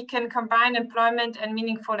think we can combine employment and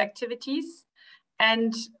meaningful activities,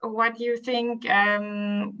 and what you think,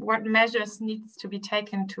 what measures needs to be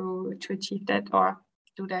taken to achieve that or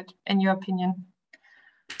do that, in your opinion?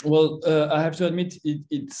 Well, I have to admit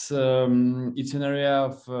it's an area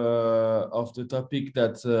of the topic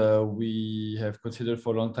that we have considered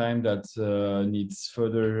for a long time, that needs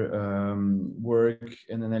further work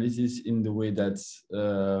and analysis in the way that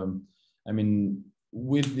I mean,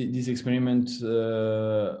 with this experiment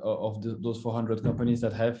of those 400 companies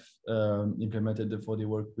that have implemented the 4-day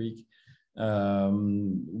work week,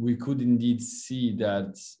 we could indeed see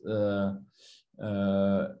that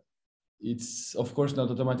it's of course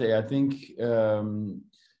not automatic. I think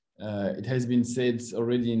it has been said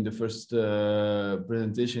already in the first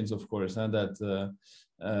presentations, of course, that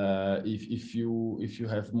if you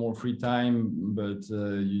have more free time, but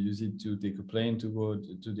you use it to take a plane to go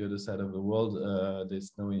to the other side of the world,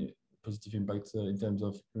 there's no positive impact in terms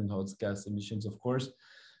of greenhouse gas emissions, of course.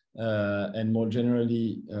 And more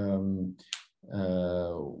generally,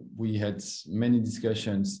 we had many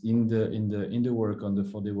discussions in the work on the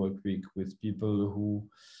 4-day work week with people who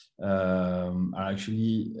are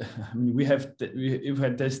actually, I mean, we've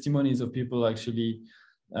had testimonies of people actually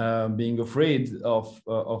being afraid of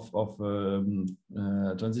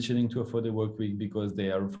transitioning to a 4-day work week because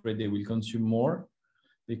they are afraid they will consume more,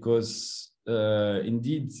 because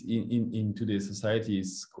indeed in today's society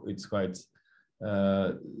it's quite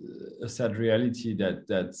a sad reality that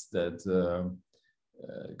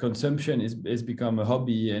consumption has become a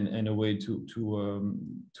hobby and a way to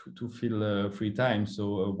fill free time.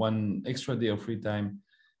 So one extra day of free time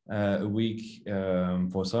a week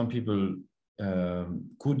for some people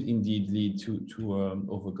could indeed lead to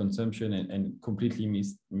overconsumption and completely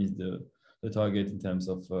miss the target in terms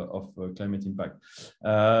of climate impact.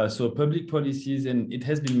 So public policies, and it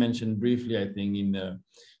has been mentioned briefly, I think,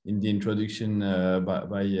 in the introduction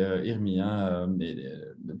by Irmi,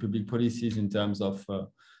 the public policies in terms of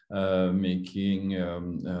making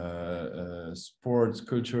sports,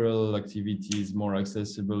 cultural activities more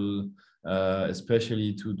accessible,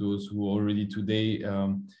 especially to those who already today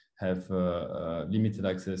have limited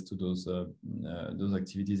access to those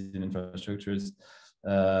activities and infrastructures,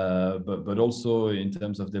 but also in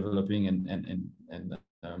terms of developing and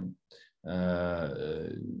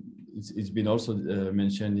it's been also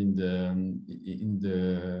mentioned in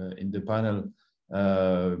the panel.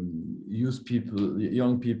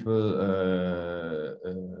 Young people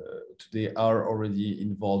today are already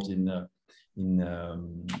involved in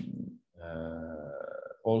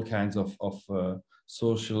all kinds of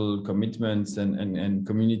social commitments and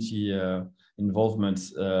community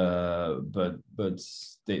involvements, but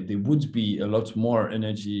there would be a lot more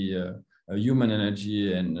energy, human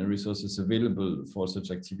energy and resources available for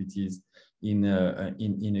such activities in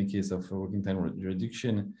a case of working time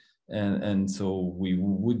reduction, and so we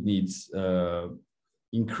would need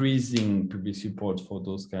increasing public support for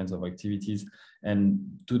those kinds of activities. And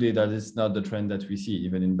today that is not the trend that we see.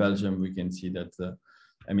 Even in Belgium, we can see that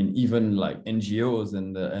I mean, even like NGOs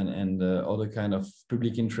and other kind of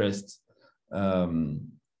public interest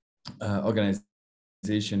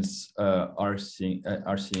organizations are seeing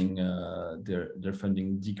their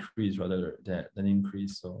funding decrease rather than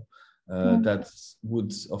increase. So that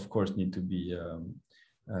would of course need to be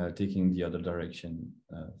taking the other direction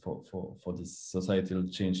for this societal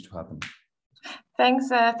change to happen.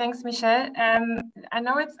 Thanks, Michel. I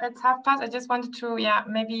know it's 12:30. I just wanted to,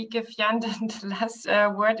 maybe give Jan the last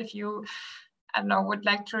word if you, I don't know, would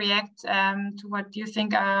like to react to what you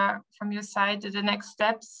think are from your side the next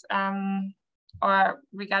steps, or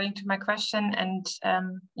regarding to my question. And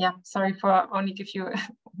sorry for only give you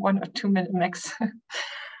 1 or 2 minutes max.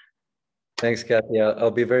 Thanks, Kathy.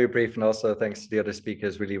 I'll be very brief, and also thanks to the other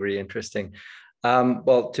speakers, really interesting.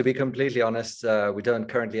 Well, to be completely honest, we don't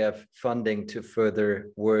currently have funding to further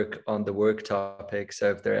work on the work topic. So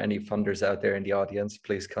if there are any funders out there in the audience,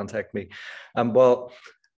 please contact me. Well,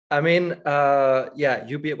 I mean,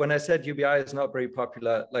 when I said UBI is not very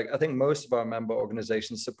popular, like I think most of our member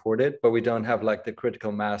organizations support it, but we don't have like the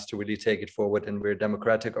critical mass to really take it forward. And we're a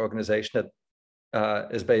democratic organization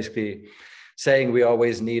that is basically saying we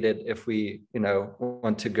always need it if we,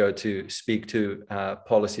 want to go to speak to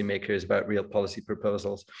policymakers about real policy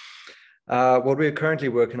proposals. What we're currently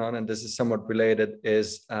working on, and this is somewhat related,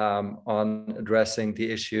 is on addressing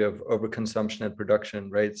the issue of overconsumption and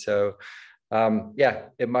production, right? So,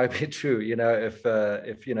 it might be true,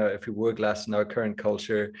 if we work less in our current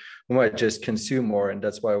culture, we might just consume more, and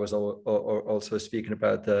that's why I was also speaking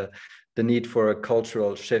about the need for a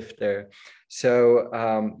cultural shift there. So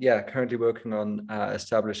currently working on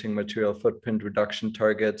establishing material footprint reduction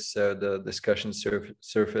targets. So the discussion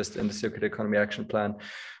surfaced in the Circular Economy Action Plan,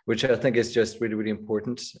 which I think is just really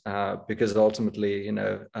important because ultimately,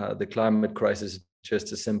 the climate crisis is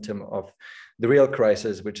just a symptom of the real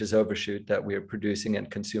crisis, which is overshoot, that we are producing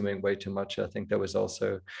and consuming way too much. I think that was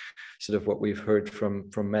also sort of what we've heard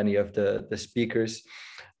from many of the speakers.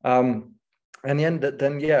 And then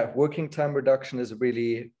working time reduction is a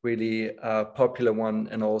really popular one,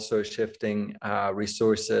 and also shifting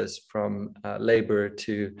resources from labor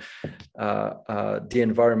to the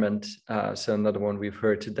environment. So another one we've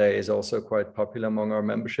heard today is also quite popular among our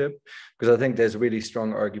membership, because I think there's a really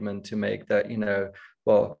strong argument to make that,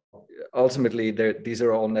 well, ultimately these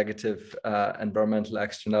are all negative environmental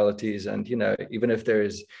externalities, and even if there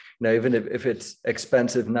is, even if it's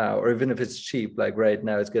expensive now, or even if it's cheap, like right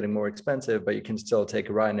now it's getting more expensive, but you can still take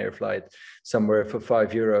a Ryanair flight somewhere for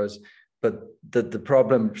 €5. But the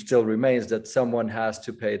problem still remains that someone has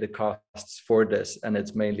to pay the costs for this, and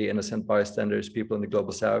it's mainly innocent bystanders, people in the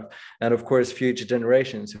global south, and of course future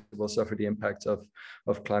generations who will suffer the impacts of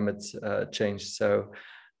climate change. So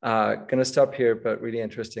gonna stop here, but really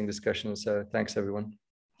interesting discussion. So thanks everyone.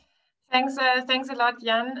 Thanks a lot,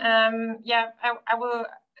 Jan. I will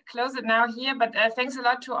close it now here, but thanks a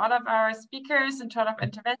lot to all of our speakers and to all of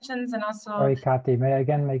interventions, and also. Sorry, Kathy, may I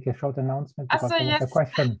again make a short announcement? Because yes. A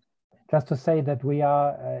question. Just to say that we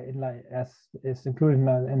are, as is included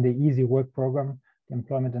in the EASY work program, the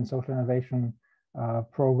Employment and Social Innovation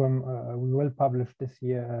program, we will publish this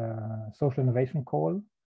year a social innovation call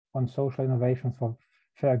on social innovations for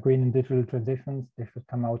fair, green and digital transitions. They should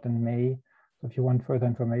come out in May. So if you want further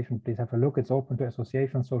information, please have a look. It's open to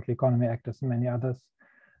associations, social economy actors, and many others.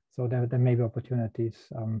 So there may be opportunities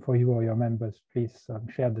for you or your members. Please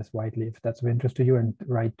share this widely if that's of interest to you, and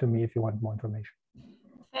write to me if you want more information.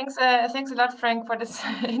 Thanks a lot, Frank, for this.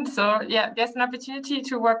 So there's an opportunity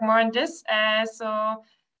to work more on this.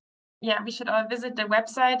 We should all visit the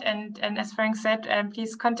website, and as Frank said,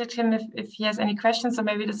 please contact him if he has any questions. So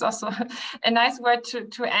maybe this is also a nice word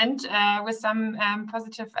to end with some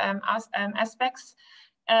positive aspects.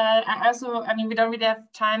 I mean, we don't really have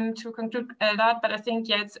time to conclude a lot, but I think,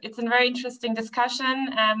 it's a very interesting discussion.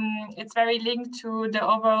 It's very linked to the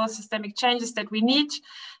overall systemic changes that we need.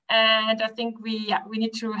 And I think we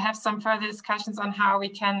need to have some further discussions on how we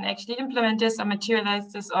can actually implement this or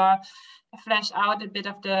materialize this or flesh out a bit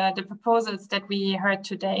of the proposals that we heard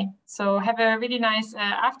today. So have a really nice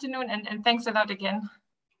afternoon, and thanks a lot again.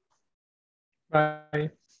 Bye.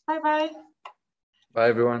 Bye-bye. Bye,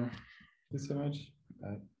 everyone. Thank you so much.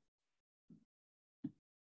 Bye.